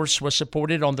 Meade's force was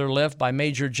supported on their left by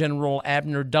Major General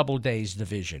Abner Doubleday's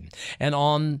division, and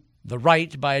on the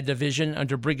right by a division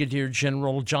under Brigadier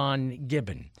General John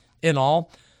Gibbon. In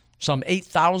all, some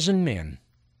 8,000 men.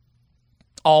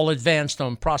 All advanced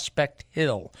on Prospect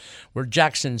Hill, where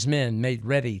Jackson's men made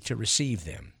ready to receive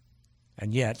them.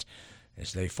 And yet,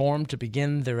 as they formed to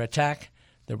begin their attack,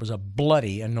 there was a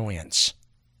bloody annoyance.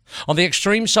 On the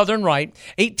extreme southern right,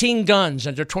 18 guns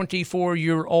under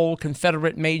 24-year-old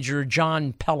Confederate Major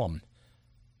John Pelham.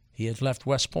 He had left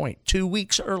West Point 2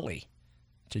 weeks early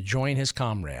to join his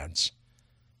comrades.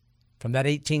 From that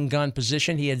 18-gun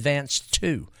position, he advanced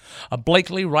two, a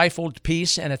Blakely rifled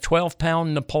piece and a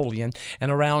 12-pound Napoleon,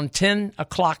 and around 10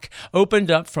 o'clock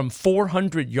opened up from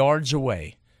 400 yards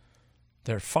away.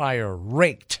 Their fire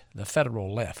raked the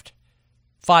Federal left.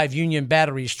 5 Union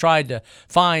batteries tried to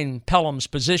find Pelham's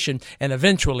position and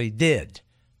eventually did.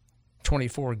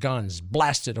 24 guns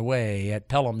blasted away at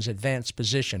Pelham's advanced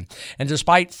position, and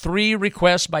despite 3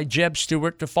 requests by Jeb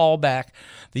Stuart to fall back,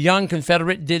 the young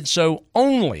Confederate did so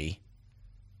only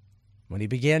when he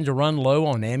began to run low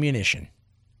on ammunition.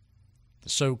 The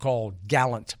so-called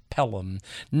gallant Pelham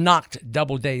knocked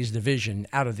Doubleday's division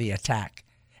out of the attack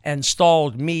and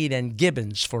stalled Meade and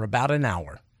Gibbons for about an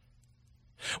hour.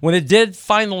 When it did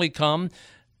finally come,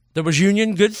 there was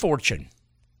Union good fortune.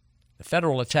 The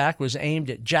Federal attack was aimed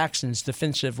at Jackson's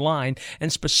defensive line,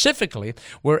 and specifically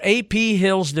where A.P.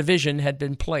 Hill's division had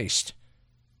been placed.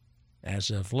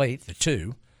 As of late, the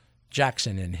two,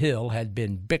 Jackson and Hill, had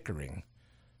been bickering,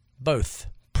 both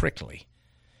prickly.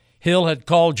 Hill had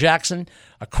called Jackson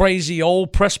a crazy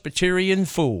old Presbyterian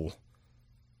fool,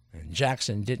 and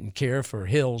Jackson didn't care for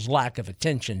Hill's lack of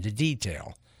attention to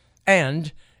detail.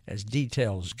 And, as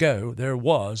details go, there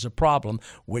was a problem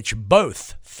which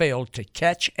both failed to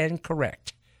catch and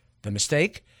correct. The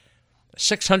mistake? A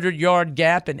 600-yard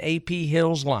gap in A.P.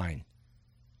 Hill's line.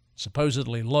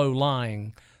 Supposedly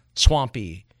low-lying,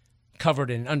 swampy,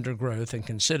 covered in undergrowth, and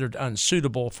considered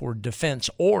unsuitable for defense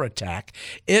or attack,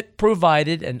 it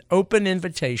provided an open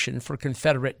invitation for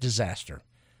Confederate disaster.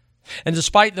 And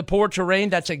despite the poor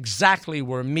terrain, that's exactly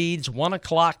where Meade's 1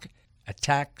 o'clock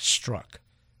attack struck.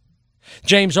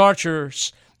 James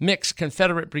Archer's mixed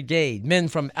Confederate brigade, men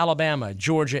from Alabama,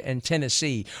 Georgia, and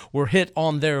Tennessee, were hit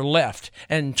on their left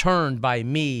and turned by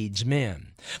Meade's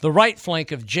men. The right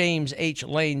flank of James H.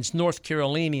 Lane's North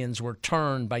Carolinians were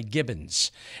turned by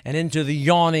Gibbons, and into the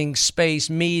yawning space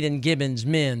Meade and Gibbons'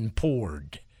 men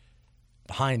poured.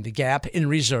 Behind the gap, in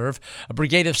reserve, a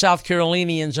brigade of South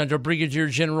Carolinians under Brigadier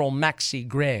General Maxcy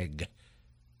Gregg.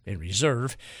 In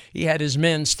reserve, he had his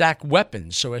men stack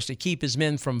weapons so as to keep his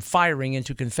men from firing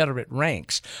into Confederate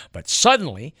ranks. But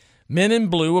suddenly, men in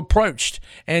blue approached,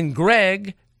 and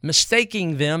Gregg,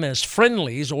 mistaking them as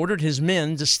friendlies, ordered his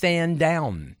men to stand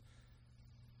down.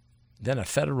 Then a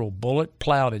Federal bullet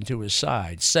plowed into his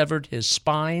side, severed his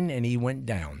spine, and he went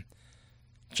down.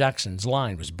 Jackson's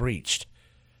line was breached.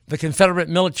 The Confederate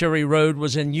military road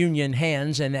was in Union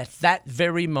hands, and at that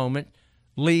very moment,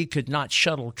 Lee could not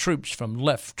shuttle troops from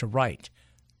left to right.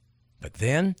 But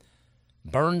then,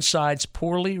 Burnside's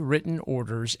poorly written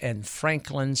orders and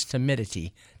Franklin's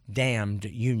timidity damned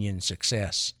Union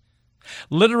success.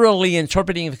 Literally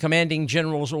interpreting the commanding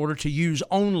general's order to use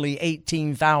only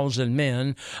 18,000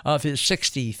 men of his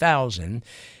 60,000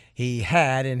 he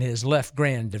had in his left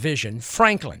Grand Division,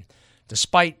 Franklin,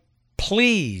 despite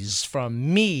pleas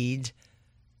from Meade,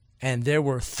 and there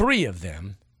were 3 of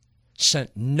them,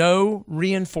 sent no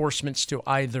reinforcements to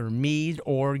either Meade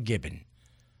or Gibbon.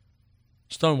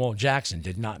 Stonewall Jackson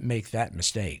did not make that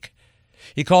mistake.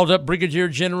 He called up Brigadier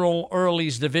General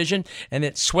Early's division, and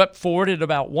it swept forward at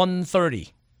about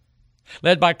 1:30.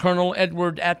 Led by Colonel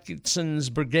Edward Atkinson's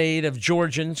brigade of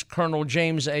Georgians, Colonel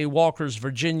James A. Walker's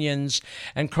Virginians,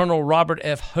 and Colonel Robert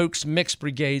F. Hoke's mixed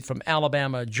brigade from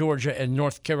Alabama, Georgia, and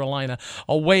North Carolina,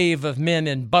 a wave of men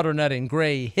in butternut and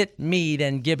gray hit Meade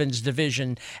and Gibbon's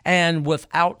division, and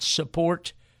without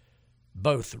support,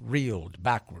 both reeled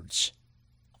backwards.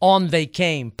 On they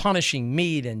came, punishing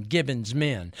Meade and Gibbon's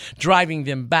men, driving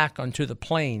them back onto the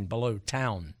plain below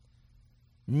town.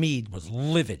 Meade was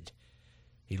livid.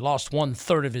 He lost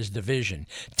 1/3 of his division.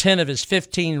 10 of his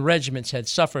 15 regiments had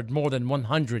suffered more than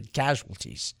 100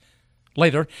 casualties.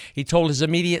 Later, he told his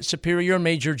immediate superior,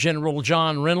 Major General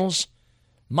John Reynolds,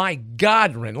 "My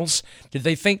God, Reynolds, did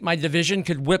they think my division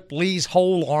could whip Lee's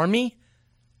whole army?"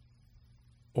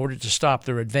 Ordered to stop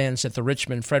their advance at the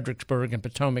Richmond, Fredericksburg, and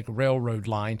Potomac Railroad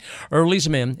line, Early's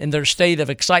men, in their state of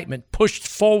excitement, pushed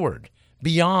forward,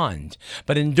 beyond,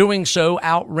 but in doing so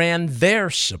outran their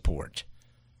support.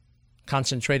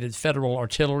 Concentrated Federal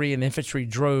artillery and infantry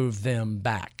drove them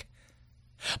back.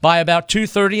 By about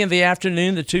 2:30 in the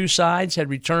afternoon, the two sides had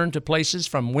returned to places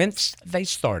from whence they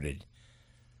started,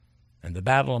 and the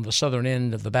battle on the southern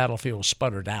end of the battlefield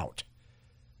sputtered out.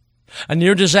 A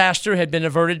near disaster had been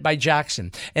averted by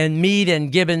Jackson, and Meade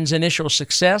and Gibbon's initial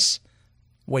success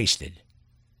wasted.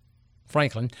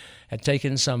 Franklin had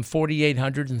taken some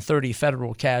 4,830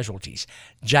 Federal casualties,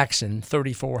 Jackson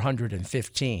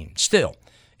 3,415. Still,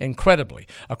 incredibly,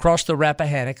 across the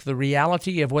Rappahannock, the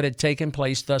reality of what had taken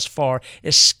place thus far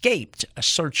escaped a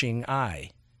searching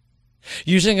eye.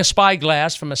 Using a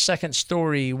spyglass from a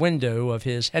second-story window of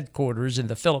his headquarters in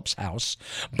the Phillips House,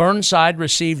 Burnside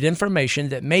received information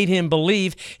that made him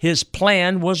believe his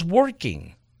plan was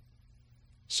working.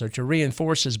 So to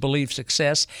reinforce his believed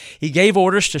success, he gave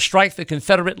orders to strike the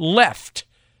Confederate left,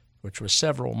 which was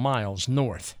several miles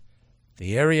north.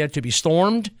 The area to be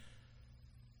stormed: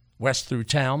 west through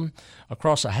town,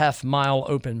 across a half-mile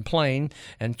open plain,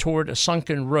 and toward a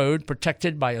sunken road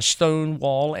protected by a stone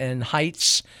wall and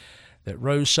heights that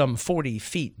rose some 40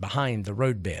 feet behind the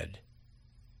roadbed.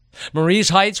 Marie's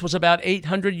Heights was about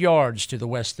 800 yards to the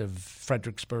west of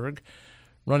Fredericksburg,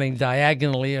 running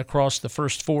diagonally across the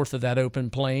first fourth of that open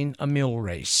plain, a mill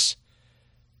race.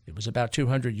 It was about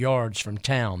 200 yards from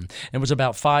town and was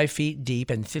about 5 feet deep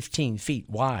and 15 feet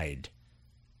wide.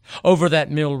 Over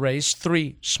that mill race,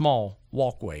 3 small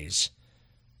walkways.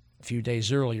 A few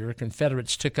days earlier,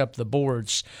 Confederates took up the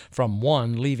boards from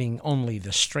one, leaving only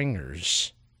the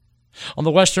stringers. On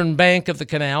the western bank of the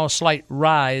canal, a slight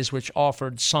rise which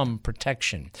offered some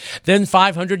protection. Then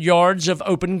 500 yards of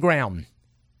open ground.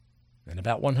 And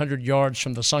about 100 yards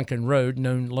from the sunken road,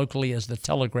 known locally as the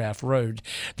Telegraph Road,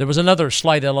 there was another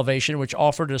slight elevation which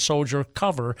offered a soldier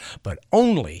cover, but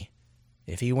only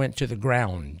if he went to the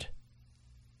ground.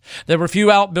 There were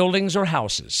few outbuildings or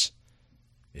houses.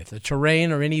 If the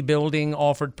terrain or any building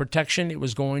offered protection, it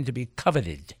was going to be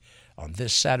coveted on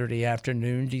this Saturday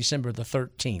afternoon, December the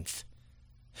 13th.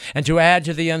 And to add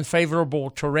to the unfavorable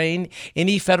terrain,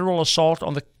 any Federal assault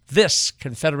on this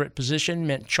Confederate position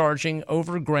meant charging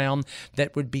over ground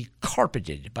that would be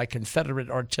carpeted by Confederate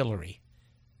artillery.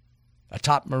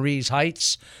 Atop Marie's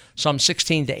Heights, some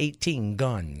 16 to 18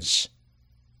 guns.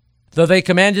 Though they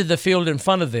commanded the field in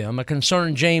front of them, a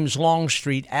concerned James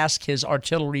Longstreet asked his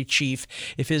artillery chief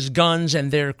if his guns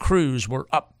and their crews were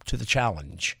up to the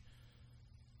challenge.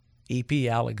 E.P.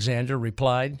 Alexander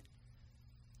replied,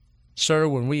 "Sir,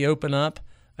 when we open up,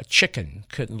 a chicken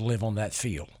couldn't live on that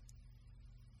field."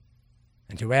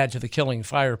 And to add to the killing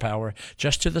firepower,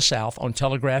 just to the south on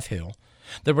Telegraph Hill,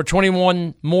 there were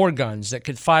 21 more guns that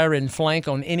could fire in flank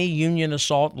on any Union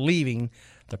assault, leaving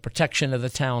the protection of the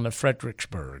town of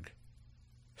Fredericksburg.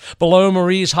 Below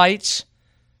Marie's Heights,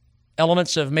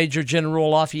 elements of Major General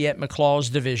Lafayette McLaws'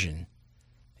 division.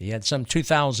 He had some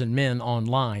 2,000 men on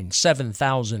line,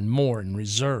 7,000 more in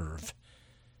reserve.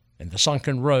 In the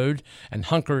sunken road and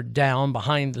hunkered down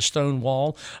behind the stone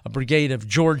wall, a brigade of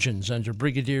Georgians under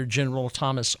Brigadier General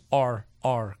Thomas R.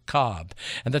 Cobb,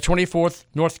 and the 24th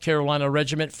North Carolina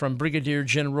Regiment from Brigadier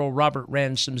General Robert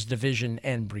Ransom's division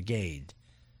and brigade.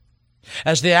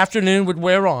 As the afternoon would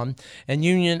wear on and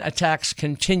Union attacks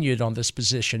continued on this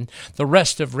position, the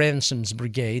rest of Ransom's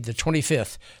brigade, the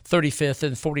 25th, 35th,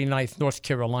 and 49th North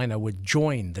Carolina, would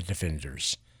join the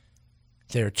defenders.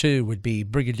 There, too, would be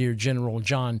Brigadier General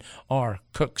John R.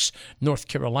 Cook's North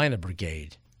Carolina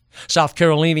Brigade. South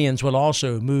Carolinians would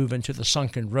also move into the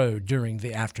sunken road during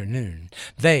the afternoon.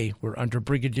 They were under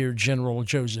Brigadier General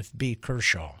Joseph B.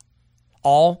 Kershaw,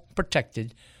 all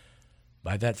protected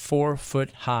by that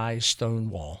 4-foot-high stone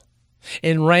wall,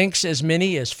 in ranks as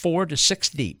many as 4 to 6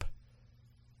 deep.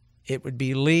 It would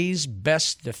be Lee's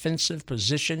best defensive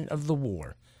position of the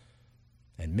war,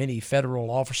 and many Federal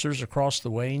officers across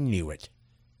the way knew it.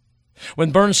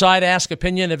 When Burnside asked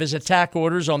opinion of his attack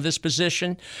orders on this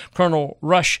position, Colonel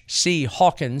Rush C.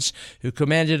 Hawkins, who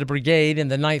commanded a brigade in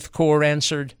the 9th Corps,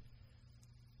 answered,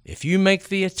 "If you make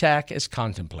the attack as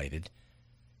contemplated,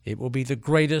 it will be the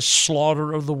greatest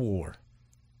slaughter of the war.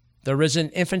 There isn't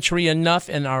infantry enough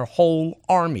in our whole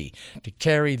army to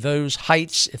carry those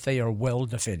heights if they are well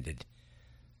defended."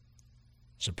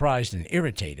 Surprised and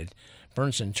irritated,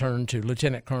 Burnson turned to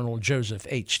Lieutenant Colonel Joseph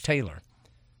H. Taylor.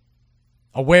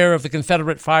 Aware of the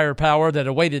Confederate firepower that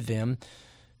awaited them,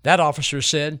 that officer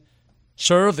said,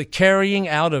 "Sir, the carrying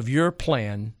out of your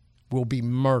plan will be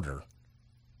murder,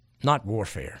 not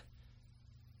warfare."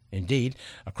 Indeed,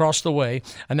 across the way,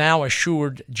 a now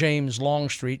assured James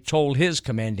Longstreet told his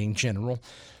commanding general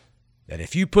that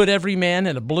if you put every man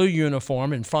in a blue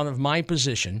uniform in front of my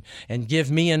position and give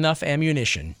me enough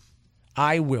ammunition,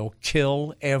 I will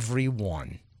kill every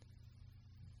one.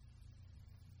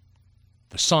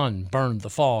 The sun burned the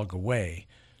fog away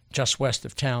just west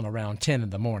of town around 10 in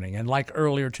the morning, and like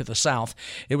earlier to the south,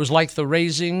 it was like the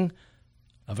raising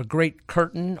of a great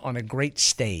curtain on a great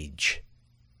stage.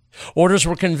 Orders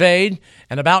were conveyed,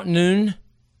 and about noon,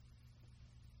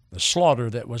 the slaughter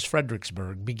that was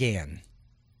Fredericksburg began.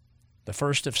 The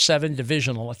first of 7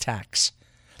 divisional attacks,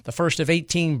 the first of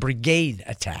 18 brigade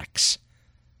attacks.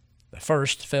 The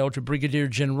first fell to Brigadier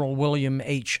General William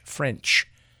H. French.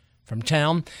 From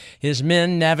town, his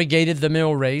men navigated the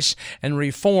mill race and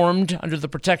reformed under the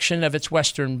protection of its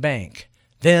western bank.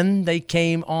 Then they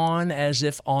came on as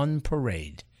if on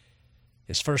parade.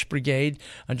 His 1st Brigade,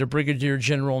 under Brigadier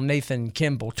General Nathan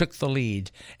Kimball, took the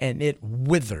lead, and it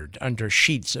withered under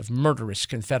sheets of murderous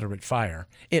Confederate fire.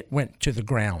 It went to the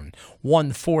ground,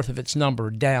 1/4 of its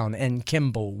number down, and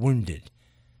Kimball wounded.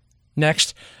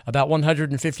 Next, about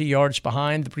 150 yards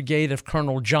behind, the brigade of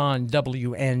Colonel John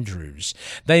W. Andrews.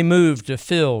 They moved to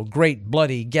fill great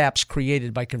bloody gaps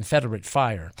created by Confederate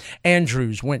fire.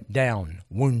 Andrews went down,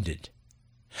 wounded.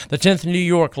 The 10th New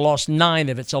York lost 9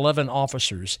 of its 11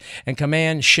 officers, and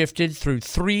command shifted through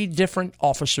 3 different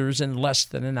officers in less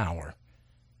than an hour.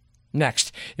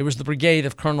 Next, it was the brigade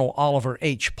of Colonel Oliver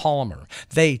H. Palmer.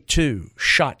 They, too,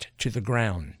 shot to the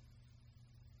ground.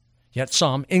 Yet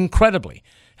some, incredibly,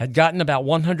 had gotten about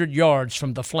 100 yards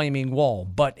from the flaming wall,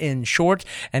 but in short,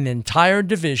 an entire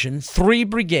division, 3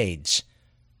 brigades,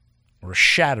 were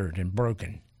shattered and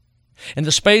broken. In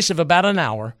the space of about an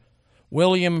hour,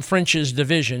 William French's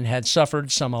division had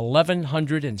suffered some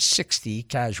 1,160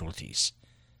 casualties.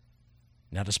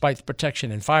 Now, despite the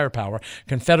protection and firepower,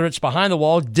 Confederates behind the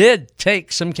wall did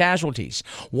take some casualties.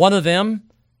 One of them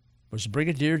was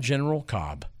Brigadier General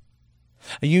Cobb.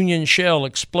 A Union shell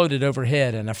exploded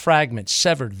overhead, and a fragment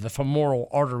severed the femoral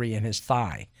artery in his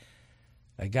thigh.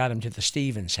 They got him to the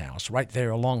Stevens house, right there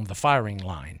along the firing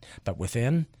line, but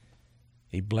within,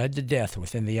 he bled to death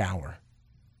within the hour.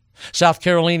 South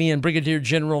Carolinian Brigadier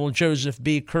General Joseph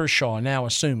B. Kershaw now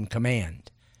assumed command.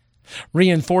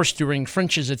 Reinforced during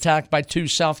French's attack by 2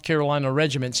 South Carolina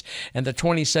regiments and the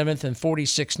 27th and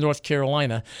 46th North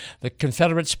Carolina, the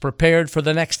Confederates prepared for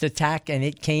the next attack, and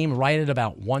it came right at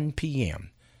about 1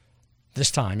 p.m.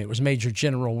 This time it was Major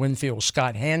General Winfield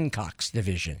Scott Hancock's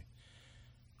division.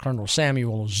 Colonel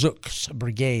Samuel Zook's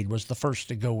brigade was the first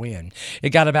to go in. It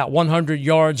got about 100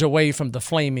 yards away from the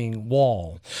flaming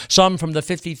wall. Some from the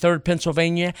 53rd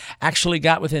Pennsylvania actually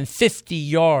got within 50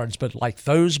 yards, but like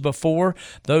those before,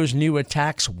 those new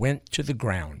attacks went to the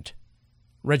ground.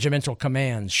 Regimental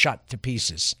commands shot to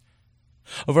pieces.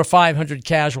 Over 500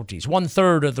 casualties,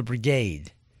 1/3 of the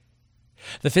brigade.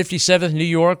 The 57th New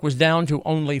York was down to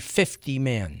only 50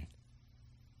 men.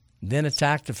 Then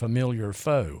attacked a familiar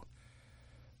foe.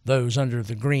 Those under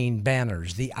the green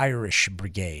banners, the Irish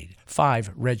Brigade, 5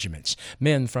 regiments,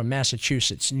 men from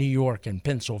Massachusetts, New York, and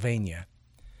Pennsylvania.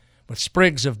 With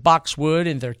sprigs of boxwood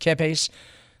in their kepes,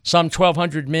 some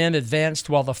 1,200 men advanced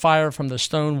while the fire from the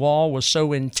stone wall was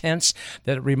so intense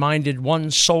that it reminded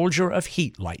one soldier of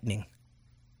heat lightning.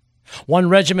 One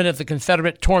regiment of the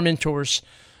Confederate tormentors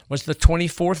was the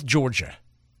 24th Georgia,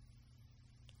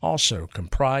 also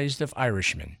comprised of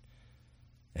Irishmen.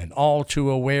 And all too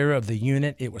aware of the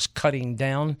unit it was cutting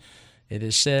down, it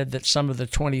is said that some of the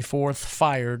 24th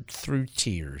fired through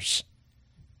tears.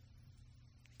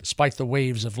 Despite the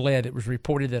waves of lead, it was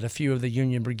reported that a few of the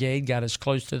Union Brigade got as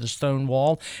close to the stone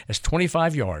wall as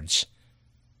 25 yards.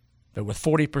 But with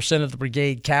 40% of the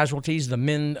brigade casualties, the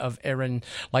men of Erin,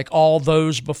 like all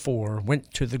those before,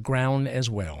 went to the ground as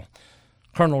well.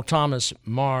 Colonel Thomas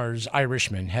Marr's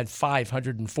Irishmen had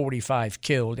 545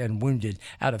 killed and wounded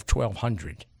out of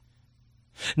 1,200.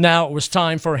 Now it was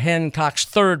time for Hancock's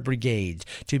 3rd Brigade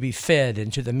to be fed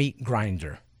into the meat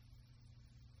grinder.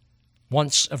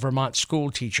 Once a Vermont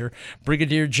schoolteacher,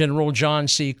 Brigadier General John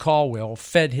C. Caldwell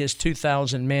fed his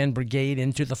 2,000-man brigade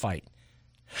into the fight.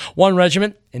 One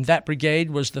regiment in that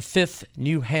brigade was the 5th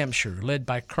New Hampshire, led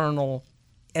by Colonel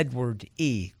Edward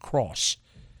E. Cross.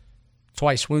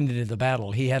 Twice wounded in the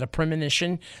battle, he had a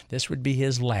premonition this would be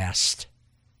his last.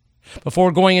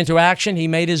 Before going into action, he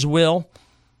made his will,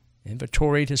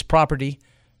 inventoried his property,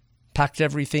 packed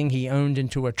everything he owned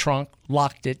into a trunk,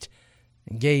 locked it,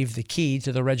 and gave the key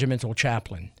to the regimental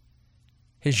chaplain.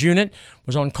 His unit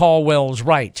was on Caldwell's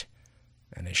right,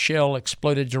 and a shell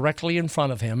exploded directly in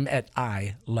front of him at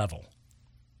eye level.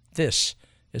 This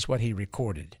is what he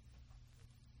recorded.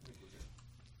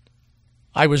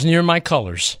 I was near my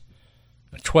colors.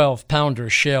 A 12-pounder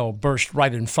shell burst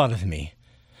right in front of me.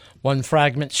 One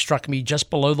fragment struck me just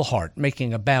below the heart,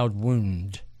 making a bad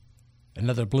wound.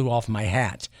 Another blew off my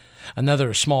hat.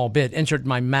 Another small bit entered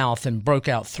my mouth and broke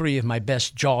out 3 of my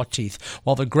best jaw teeth,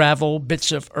 while the gravel,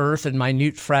 bits of earth, and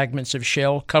minute fragments of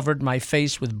shell covered my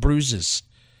face with bruises.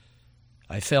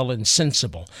 I fell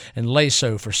insensible and lay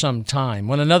so for some time,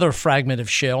 when another fragment of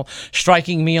shell,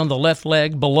 striking me on the left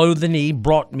leg below the knee,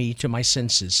 brought me to my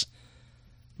senses.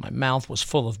 My mouth was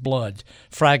full of blood,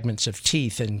 fragments of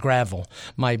teeth and gravel,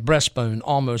 my breastbone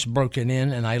almost broken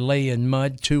in, and I lay in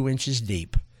mud 2 inches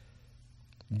deep.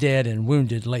 Dead and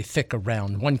wounded lay thick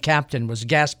around. One captain was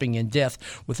gasping in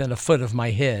death within a foot of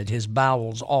my head, his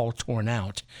bowels all torn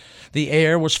out. The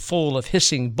air was full of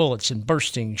hissing bullets and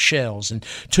bursting shells, and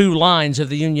 2 lines of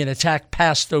the Union attack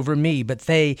passed over me, but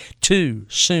they, too,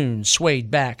 soon swayed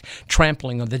back,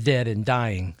 trampling on the dead and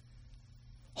dying.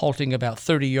 Halting about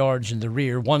 30 yards in the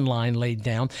rear, one line laid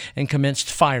down and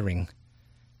commenced firing.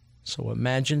 So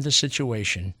imagine the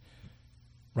situation.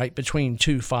 Right between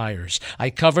 2 fires, I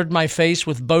covered my face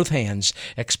with both hands,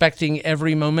 expecting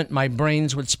every moment my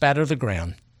brains would spatter the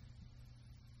ground.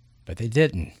 But they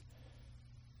didn't,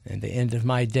 and the end of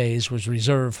my days was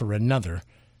reserved for another,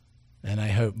 and I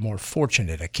hope more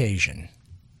fortunate occasion.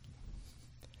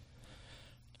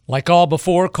 Like all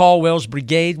before, Caldwell's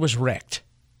brigade was wrecked.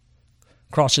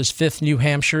 Crosses 5th New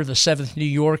Hampshire, the 7th New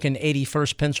York, and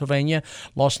 81st Pennsylvania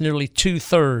lost nearly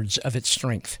 2/3 of its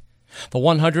strength. The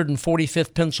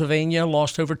 145th Pennsylvania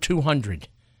lost over 200.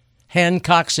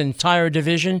 Hancock's entire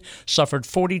division suffered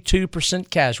 42%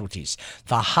 casualties,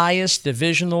 the highest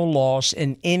divisional loss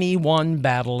in any one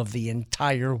battle of the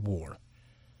entire war.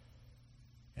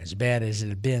 As bad as it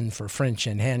had been for French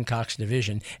and Hancock's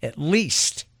division, at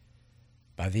least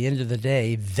by the end of the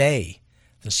day,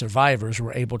 the survivors,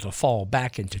 were able to fall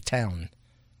back into town.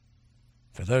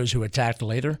 For those who attacked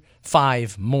later,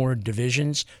 5 more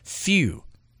divisions, few,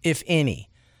 if any,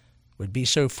 would be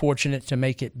so fortunate to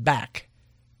make it back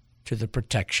to the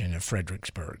protection of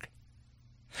Fredericksburg.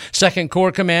 2nd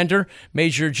Corps Commander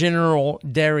Major General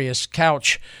Darius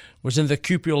Couch was in the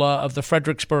cupola of the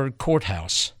Fredericksburg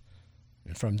courthouse,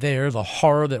 and from there the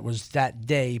horror that was that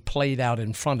day played out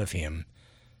in front of him.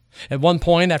 At one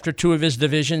point, after 2 of his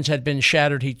divisions had been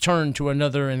shattered, he turned to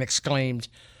another and exclaimed,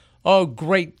 "Oh,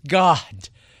 great God!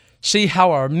 See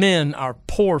how our men, our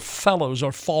poor fellows,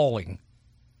 are falling."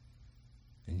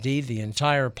 Indeed, the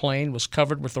entire plain was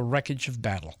covered with the wreckage of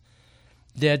battle.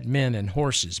 Dead men and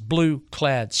horses,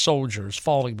 blue-clad soldiers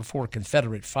falling before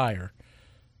Confederate fire.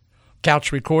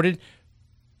 Couch recorded,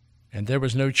 and there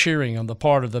was no cheering on the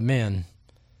part of the men,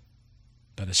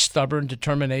 but a stubborn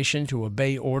determination to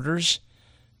obey orders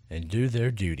and do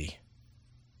their duty.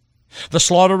 The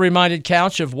slaughter reminded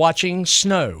Couch of watching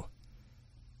snow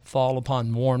fall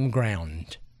upon warm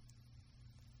ground.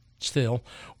 Still,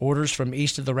 orders from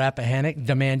east of the Rappahannock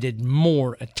demanded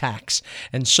more attacks,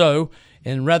 and so,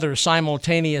 in rather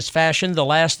simultaneous fashion, the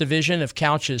last division of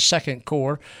Couch's 2nd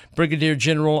Corps, Brigadier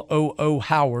General O.O.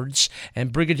 Howard's,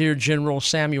 and Brigadier General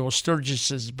Samuel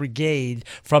Sturgis's brigade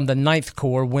from the 9th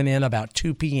Corps went in about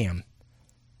 2 p.m.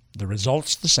 The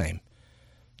results the same.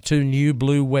 2 new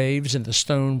blue waves in the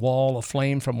stone wall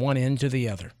aflame from one end to the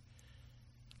other.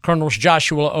 Colonels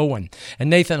Joshua Owen and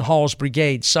Nathan Hall's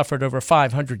brigade suffered over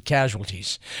 500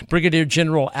 casualties. Brigadier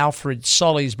General Alfred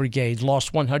Sully's brigade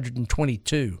lost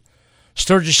 122.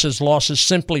 Sturgis's losses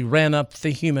simply ran up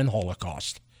the human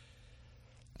holocaust.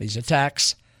 These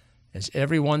attacks, as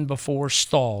everyone before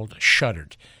stalled,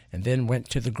 shuddered, and then went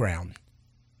to the ground.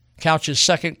 Couch's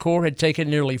 2nd Corps had taken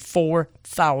nearly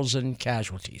 4,000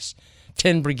 casualties.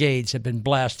 10 brigades had been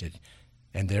blasted,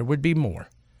 and there would be more.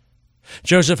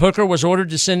 Joseph Hooker was ordered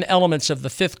to send elements of the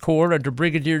 5th Corps under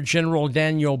Brigadier General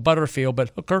Daniel Butterfield, but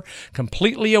Hooker,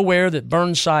 completely aware that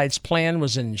Burnside's plan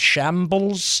was in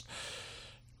shambles,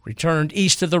 returned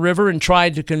east of the river and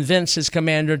tried to convince his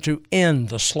commander to end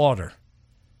the slaughter.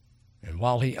 And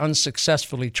while he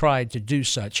unsuccessfully tried to do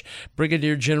such,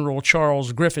 Brigadier General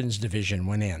Charles Griffin's division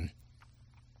went in.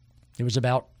 It was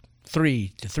about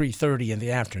 3 to 3:30 in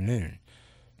the afternoon.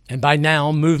 And by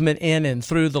now, movement in and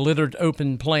through the littered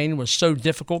open plain was so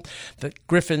difficult that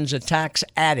Griffin's attacks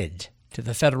added to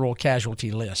the Federal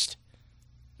casualty list.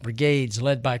 Brigades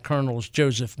led by Colonels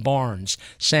Joseph Barnes,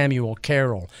 Samuel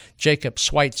Carroll, Jacob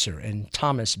Schweitzer, and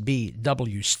Thomas B.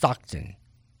 W. Stockton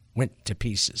went to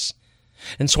pieces.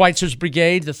 In Schweitzer's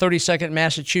brigade, the 32nd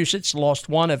Massachusetts lost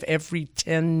one of every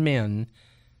 10 men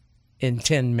in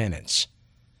 10 minutes.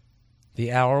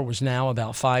 The hour was now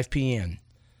about 5 p.m.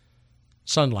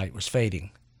 Sunlight was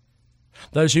fading.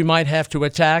 Those who might have to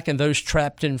attack and those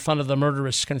trapped in front of the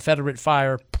murderous Confederate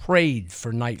fire prayed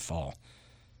for nightfall.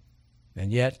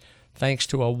 And yet, thanks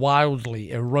to a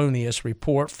wildly erroneous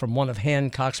report from one of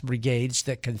Hancock's brigades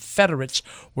that Confederates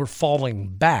were falling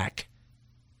back,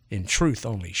 in truth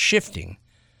only shifting,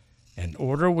 an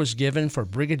order was given for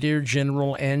Brigadier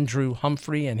General Andrew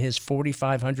Humphrey and his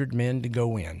 4,500 men to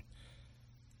go in.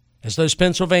 As those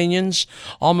Pennsylvanians,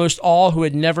 almost all who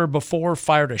had never before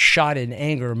fired a shot in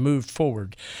anger, moved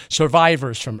forward,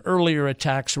 survivors from earlier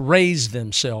attacks raised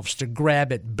themselves to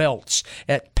grab at belts,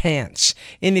 at pants,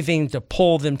 anything to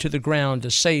pull them to the ground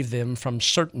to save them from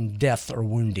certain death or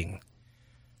wounding.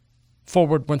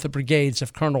 Forward went the brigades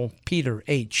of Colonel Peter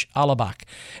H. Allebach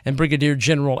and Brigadier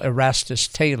General Erastus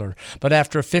Taylor, but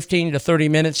after 15 to 30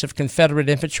 minutes of Confederate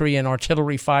infantry and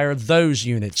artillery fire, those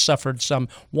units suffered some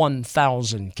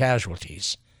 1,000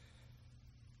 casualties.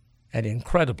 And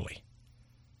incredibly,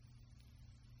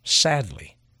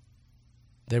 sadly,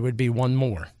 there would be one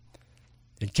more.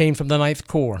 It came from the 9th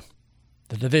Corps,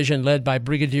 the division led by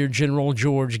Brigadier General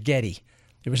George Getty.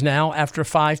 It was now after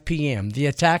 5 p.m. The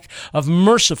attack of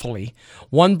mercifully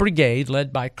one brigade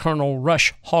led by Colonel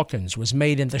Rush Hawkins was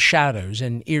made in the shadows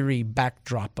and eerie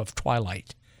backdrop of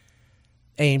twilight.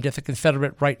 Aimed at the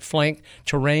Confederate right flank,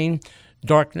 terrain,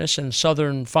 darkness, and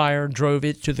Southern fire drove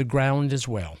it to the ground as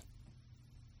well.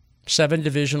 7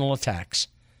 divisional attacks,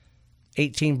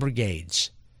 18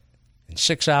 brigades. In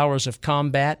 6 hours of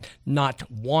combat, not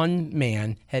one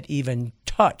man had even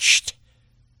touched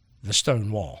the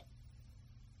stone wall.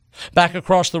 Back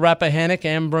across the Rappahannock,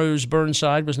 Ambrose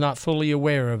Burnside was not fully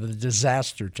aware of the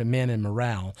disaster to men and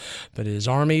morale, but his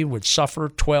army would suffer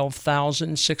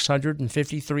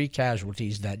 12,653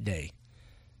 casualties that day.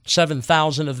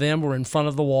 7,000 of them were in front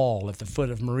of the wall at the foot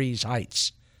of Marie's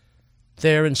Heights.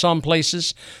 There, in some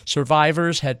places,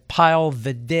 survivors had piled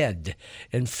the dead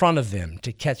in front of them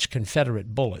to catch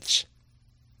Confederate bullets.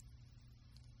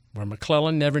 Where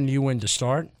McClellan never knew when to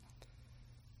start,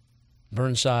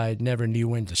 Burnside never knew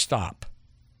when to stop.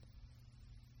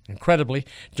 Incredibly,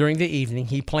 during the evening,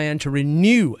 he planned to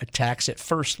renew attacks at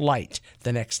first light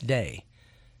the next day,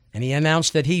 and he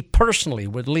announced that he personally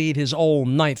would lead his old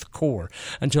 9th Corps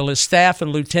until his staff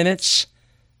and lieutenants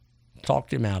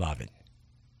talked him out of it.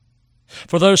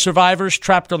 For those survivors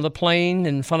trapped on the plain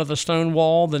in front of the stone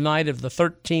wall, the night of the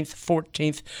 13th,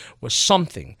 14th was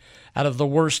something out of the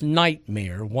worst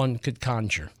nightmare one could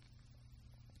conjure.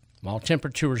 While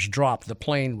temperatures dropped, the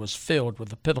plain was filled with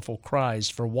the pitiful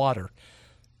cries for water,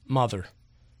 mother,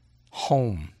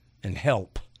 home, and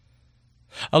help.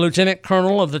 A lieutenant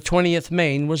colonel of the 20th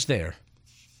Maine was there.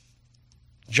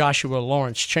 Joshua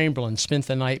Lawrence Chamberlain spent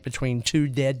the night between 2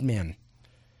 dead men.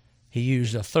 He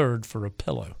used a third for a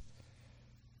pillow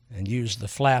and used the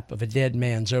flap of a dead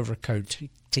man's overcoat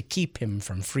to keep him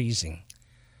from freezing.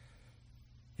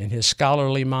 In his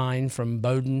scholarly mind from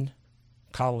Bowdoin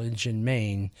College in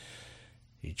Maine,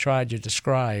 he tried to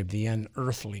describe the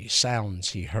unearthly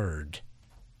sounds he heard.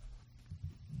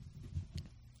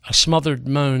 A smothered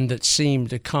moan that seemed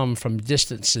to come from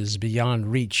distances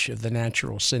beyond reach of the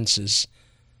natural senses,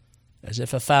 as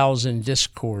if 1,000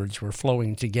 discords were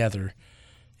flowing together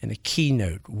in a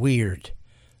keynote, weird,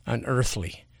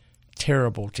 unearthly,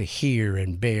 terrible to hear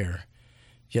and bear,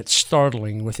 yet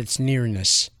startling with its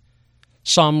nearness.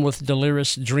 Some with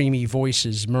delirious, dreamy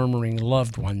voices murmuring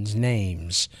loved ones'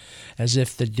 names, as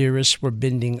if the dearest were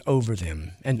bending over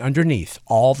them, and underneath,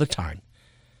 all the time,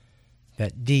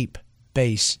 that deep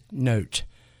bass note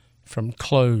from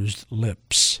closed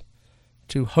lips,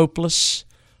 too hopeless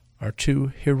or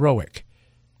too heroic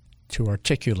to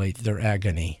articulate their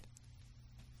agony.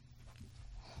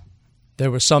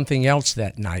 There was something else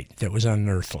that night that was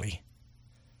unearthly.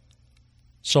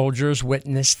 Soldiers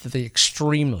witnessed the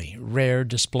extremely rare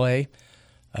display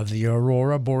of the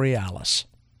aurora borealis,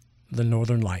 the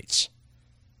northern lights.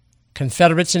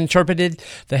 Confederates interpreted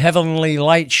the heavenly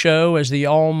light show as the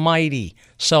Almighty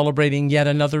celebrating yet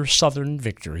another Southern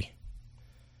victory.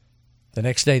 The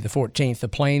next day, the 14th, the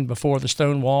plain before the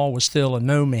stone wall was still a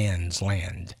no-man's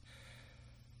land.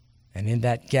 And in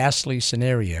that ghastly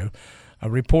scenario, a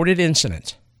reported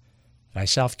incident by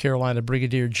South Carolina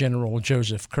Brigadier General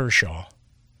Joseph Kershaw.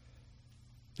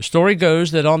 The story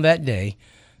goes that on that day,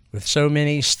 with so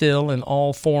many still in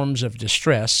all forms of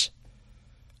distress,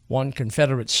 one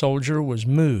Confederate soldier was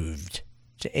moved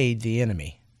to aid the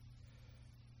enemy.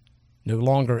 no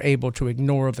longer able to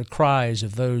ignore the cries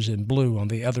of those in blue on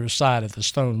the other side of the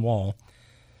stone wall.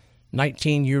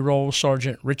 19-year-old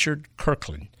Sergeant Richard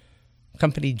Kirkland,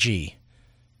 Company G,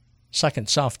 2nd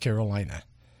South Carolina,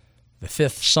 the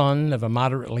fifth son of a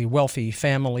moderately wealthy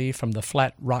family from the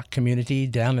Flat Rock community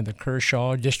down in the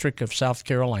Kershaw district of South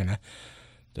Carolina,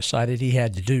 decided he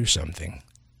had to do something.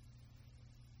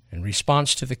 In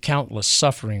response to the countless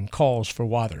suffering calls for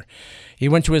water, he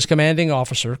went to his commanding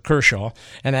officer, Kershaw,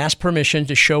 and asked permission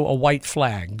to show a white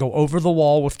flag, go over the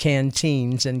wall with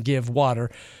canteens, and give water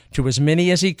to as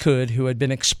many as he could who had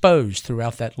been exposed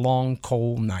throughout that long,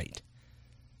 cold night.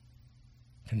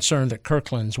 Concerned that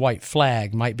Kirkland's white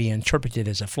flag might be interpreted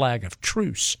as a flag of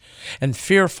truce, and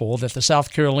fearful that the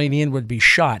South Carolinian would be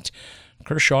shot,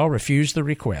 Kershaw refused the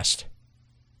request.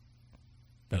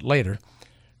 But later,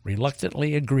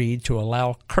 reluctantly agreed to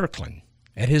allow Kirkland,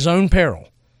 at his own peril,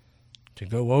 to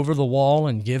go over the wall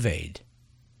and give aid.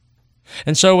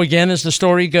 And so again, as the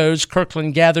story goes,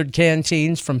 Kirkland gathered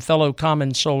canteens from fellow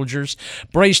common soldiers,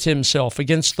 braced himself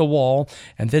against the wall,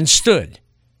 and then stood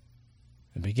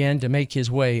and began to make his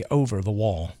way over the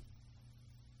wall.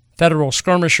 Federal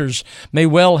skirmishers may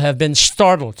well have been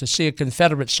startled to see a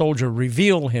Confederate soldier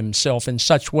reveal himself in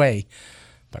such way,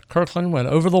 but Kirkland went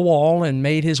over the wall and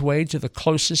made his way to the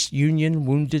closest Union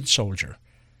wounded soldier.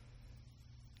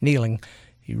 Kneeling,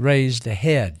 he raised a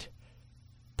head,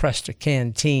 pressed a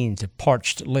canteen to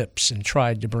parched lips, and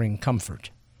tried to bring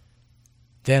comfort.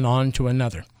 Then on to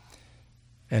another,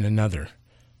 and another.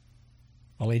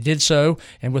 While he did so,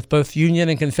 and with both Union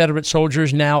and Confederate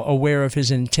soldiers now aware of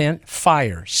his intent,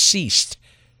 fire ceased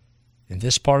in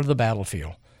this part of the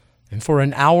battlefield, and for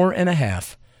an hour and a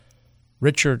half,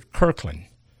 Richard Kirkland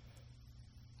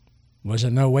was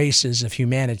an oasis of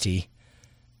humanity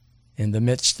in the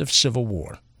midst of civil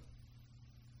war.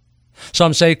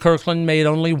 Some say Kirkland made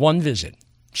only one visit.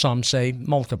 Some say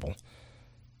multiple.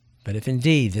 But if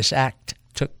indeed this act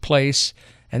took place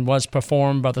and was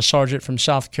performed by the sergeant from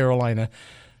South Carolina,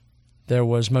 there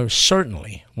was most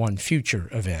certainly one future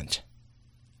event.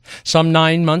 Some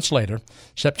 9 months later,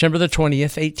 September the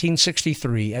 20th,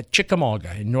 1863, at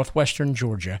Chickamauga in northwestern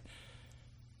Georgia,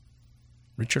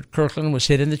 Richard Kirkland was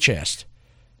hit in the chest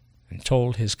and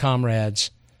told his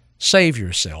comrades, "Save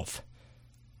yourself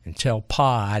and tell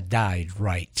Pa I died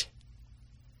right."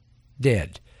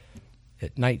 Dead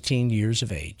at 19 years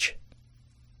of age.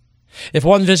 If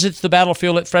one visits the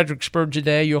battlefield at Fredericksburg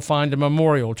today, you'll find a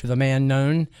memorial to the man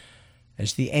known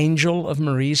as the Angel of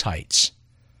Marie's Heights.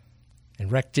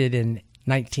 Erected in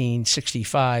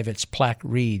 1965, its plaque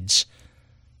reads,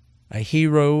 "A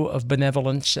hero of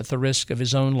benevolence at the risk of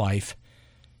his own life,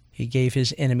 he gave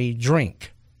his enemy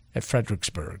drink at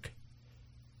Fredericksburg."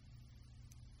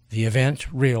 The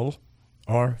event, real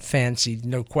or fancied,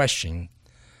 no question,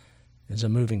 is a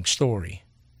moving story,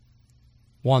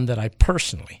 one that I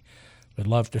personally would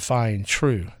love to find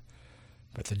true,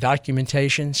 but the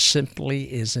documentation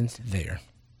simply isn't there.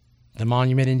 The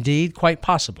monument, indeed, quite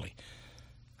possibly,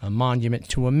 a monument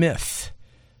to a myth,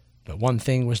 but one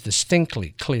thing was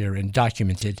distinctly clear and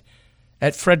documented.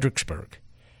 At Fredericksburg,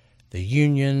 the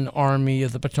Union Army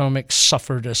of the Potomac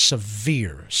suffered a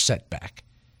severe setback.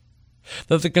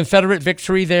 Though the Confederate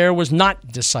victory there was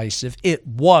not decisive, it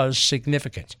was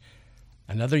significant.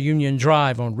 Another Union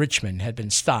drive on Richmond had been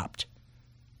stopped.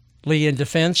 Lee in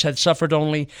defense had suffered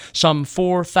only some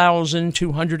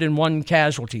 4,201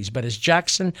 casualties, but as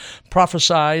Jackson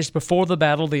prophesied before the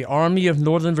battle, the Army of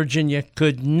Northern Virginia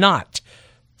could not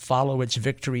follow its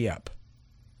victory up.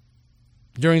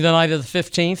 During the night of the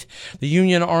 15th, the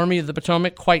Union Army of the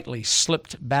Potomac quietly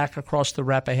slipped back across the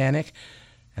Rappahannock,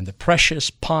 and the precious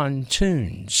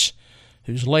pontoons,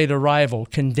 whose late arrival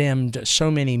condemned so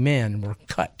many men, were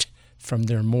cut from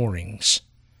their moorings.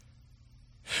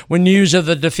 When news of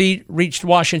the defeat reached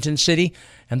Washington City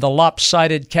and the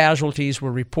lopsided casualties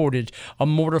were reported, a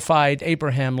mortified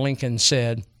Abraham Lincoln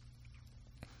said,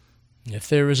 "If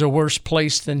there is a worse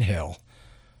place than hell,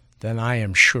 then I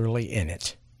am surely in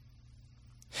it."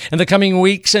 In the coming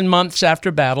weeks and months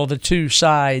after battle, the two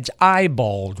sides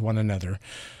eyeballed one another.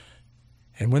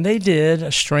 And when they did,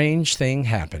 a strange thing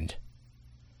happened.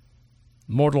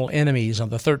 Mortal enemies on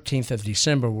the 13th of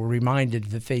December were reminded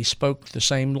that they spoke the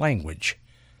same language,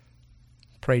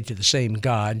 prayed to the same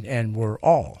God, and were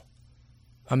all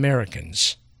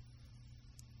Americans.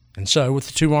 And so, with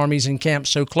the two armies encamped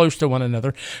so close to one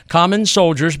another, common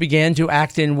soldiers began to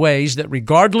act in ways that,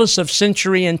 regardless of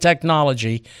century and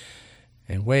technology,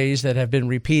 in ways that have been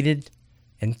repeated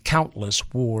in countless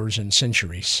wars and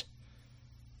centuries.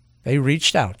 They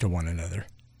reached out to one another.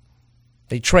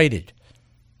 They traded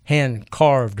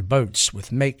hand-carved boats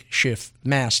with makeshift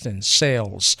masts and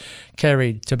sails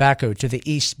carried tobacco to the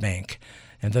East Bank,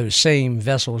 and those same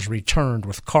vessels returned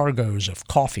with cargoes of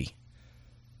coffee.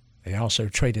 They also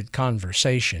traded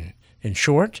conversation. In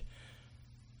short,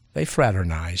 they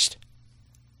fraternized.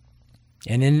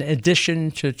 And in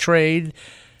addition to trade,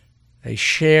 they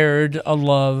shared a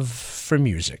love for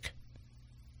music.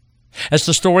 As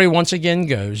the story once again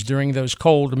goes, during those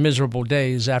cold, miserable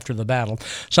days after the battle,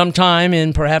 sometime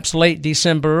in perhaps late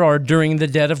December or during the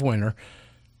dead of winter,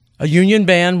 a Union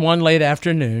band one late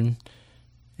afternoon,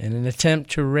 in an attempt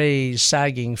to raise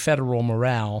sagging federal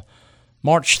morale,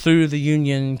 marched through the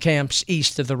Union camps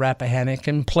east of the Rappahannock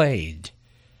and played,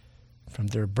 from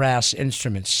their brass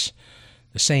instruments,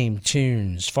 the same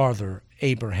tunes: Father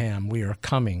Abraham, We Are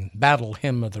Coming, Battle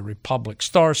Hymn of the Republic,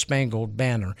 Star-Spangled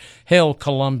Banner, Hail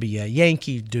Columbia,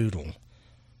 Yankee Doodle.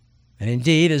 And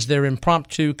indeed, as their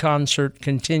impromptu concert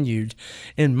continued,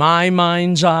 in my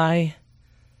mind's eye,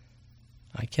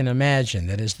 I can imagine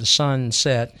that as the sun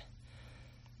set,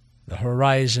 the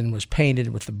horizon was painted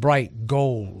with the bright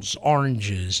golds,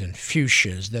 oranges, and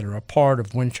fuchsias that are a part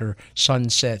of winter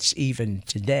sunsets even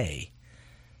today.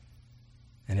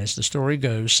 And as the story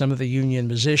goes, some of the Union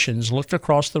musicians looked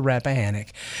across the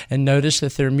Rappahannock and noticed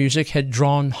that their music had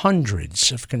drawn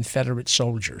hundreds of Confederate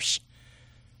soldiers.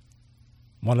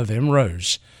 One of them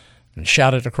rose and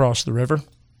shouted across the river,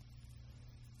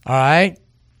 "All right,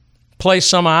 play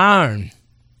some iron."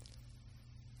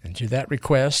 And to that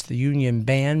request, the Union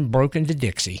band broke into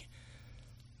Dixie,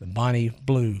 the Bonnie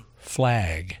Blue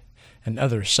Flag, and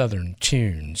other Southern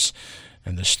tunes.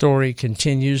 And the story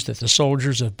continues that the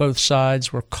soldiers of both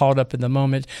sides were caught up in the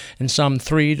moment, and some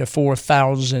 3,000 to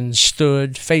 4,000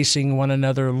 stood facing one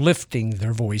another, lifting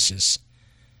their voices.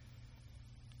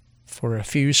 For a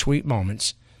few sweet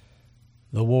moments,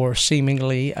 the war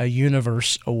seemingly a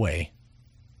universe away.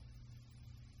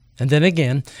 And then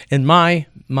again, in my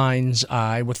mind's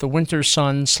eye, with the winter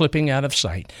sun slipping out of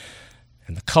sight,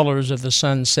 and the colors of the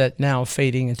sunset now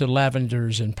fading into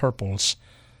lavenders and purples,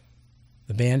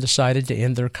 the band decided to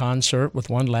end their concert with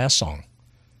one last song.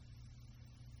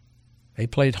 They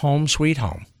played Home Sweet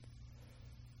Home,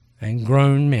 and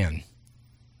grown men,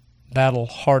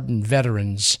 battle-hardened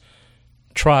veterans,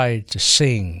 tried to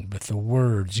sing, but the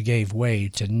words gave way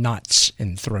to knots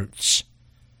in throats.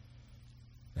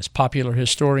 As popular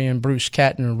historian Bruce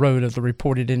Catton wrote of the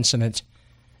reported incident,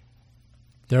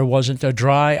 there wasn't a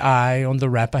dry eye on the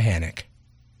Rappahannock.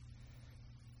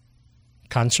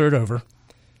 Concert over,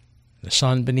 the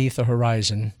sun beneath the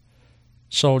horizon,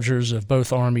 soldiers of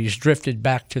both armies drifted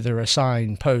back to their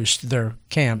assigned posts, their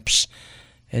camps,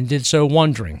 and did so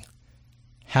wondering,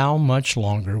 how much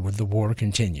longer would the war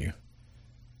continue?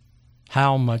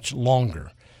 How much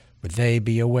longer would they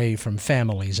be away from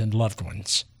families and loved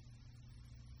ones?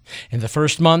 In the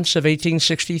first months of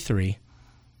 1863,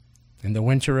 in the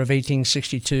winter of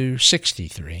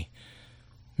 1862-63,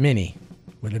 many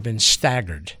would have been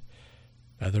staggered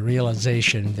by the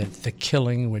realization that the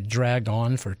killing would drag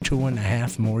on for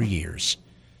 2.5 more years.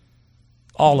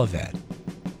 All of that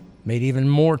made even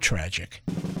more tragic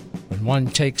when one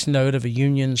takes note of a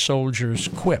Union soldier's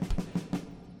quip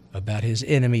about his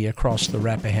enemy across the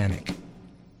Rappahannock.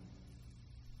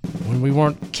 When we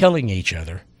weren't killing each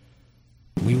other,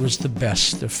 we was the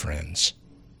best of friends.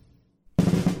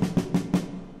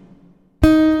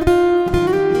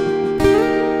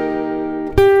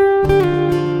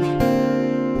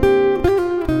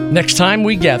 Next time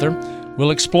we gather,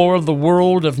 we'll explore the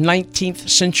world of 19th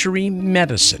century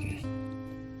medicine.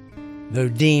 Though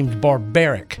deemed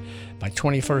barbaric by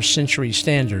 21st century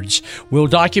standards, we'll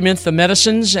document the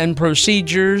medicines and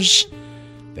procedures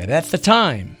that at the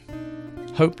time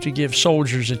hoped to give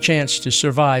soldiers a chance to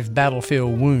survive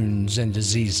battlefield wounds and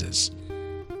diseases.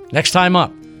 Next time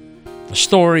up, the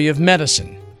story of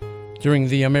medicine during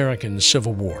the American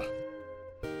Civil War.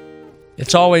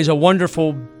 It's always a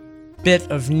wonderful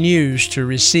bit of news to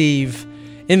receive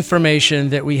information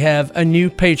that we have a new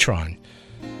patron.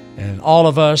 And all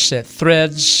of us at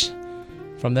Threads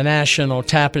from the National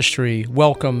Tapestry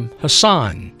welcome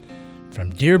Hassan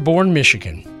from Dearborn,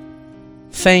 Michigan.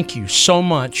 Thank you so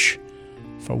much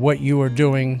for what you are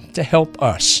doing to help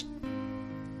us.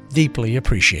 Deeply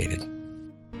appreciated.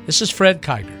 This is Fred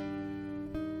Kiger.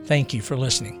 Thank you for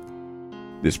listening.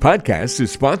 This podcast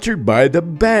is sponsored by The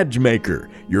Badge Maker,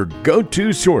 your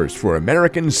go-to source for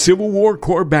American Civil War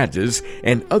Corps badges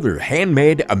and other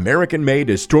handmade, American-made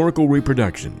historical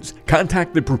reproductions.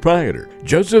 Contact the proprietor,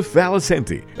 Joseph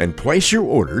Valicenti, and place your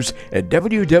orders at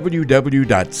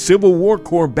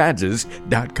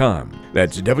www.civilwarcorpsbadges.com.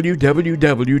 That's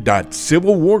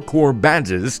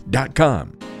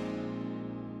www.civilwarcorpsbadges.com.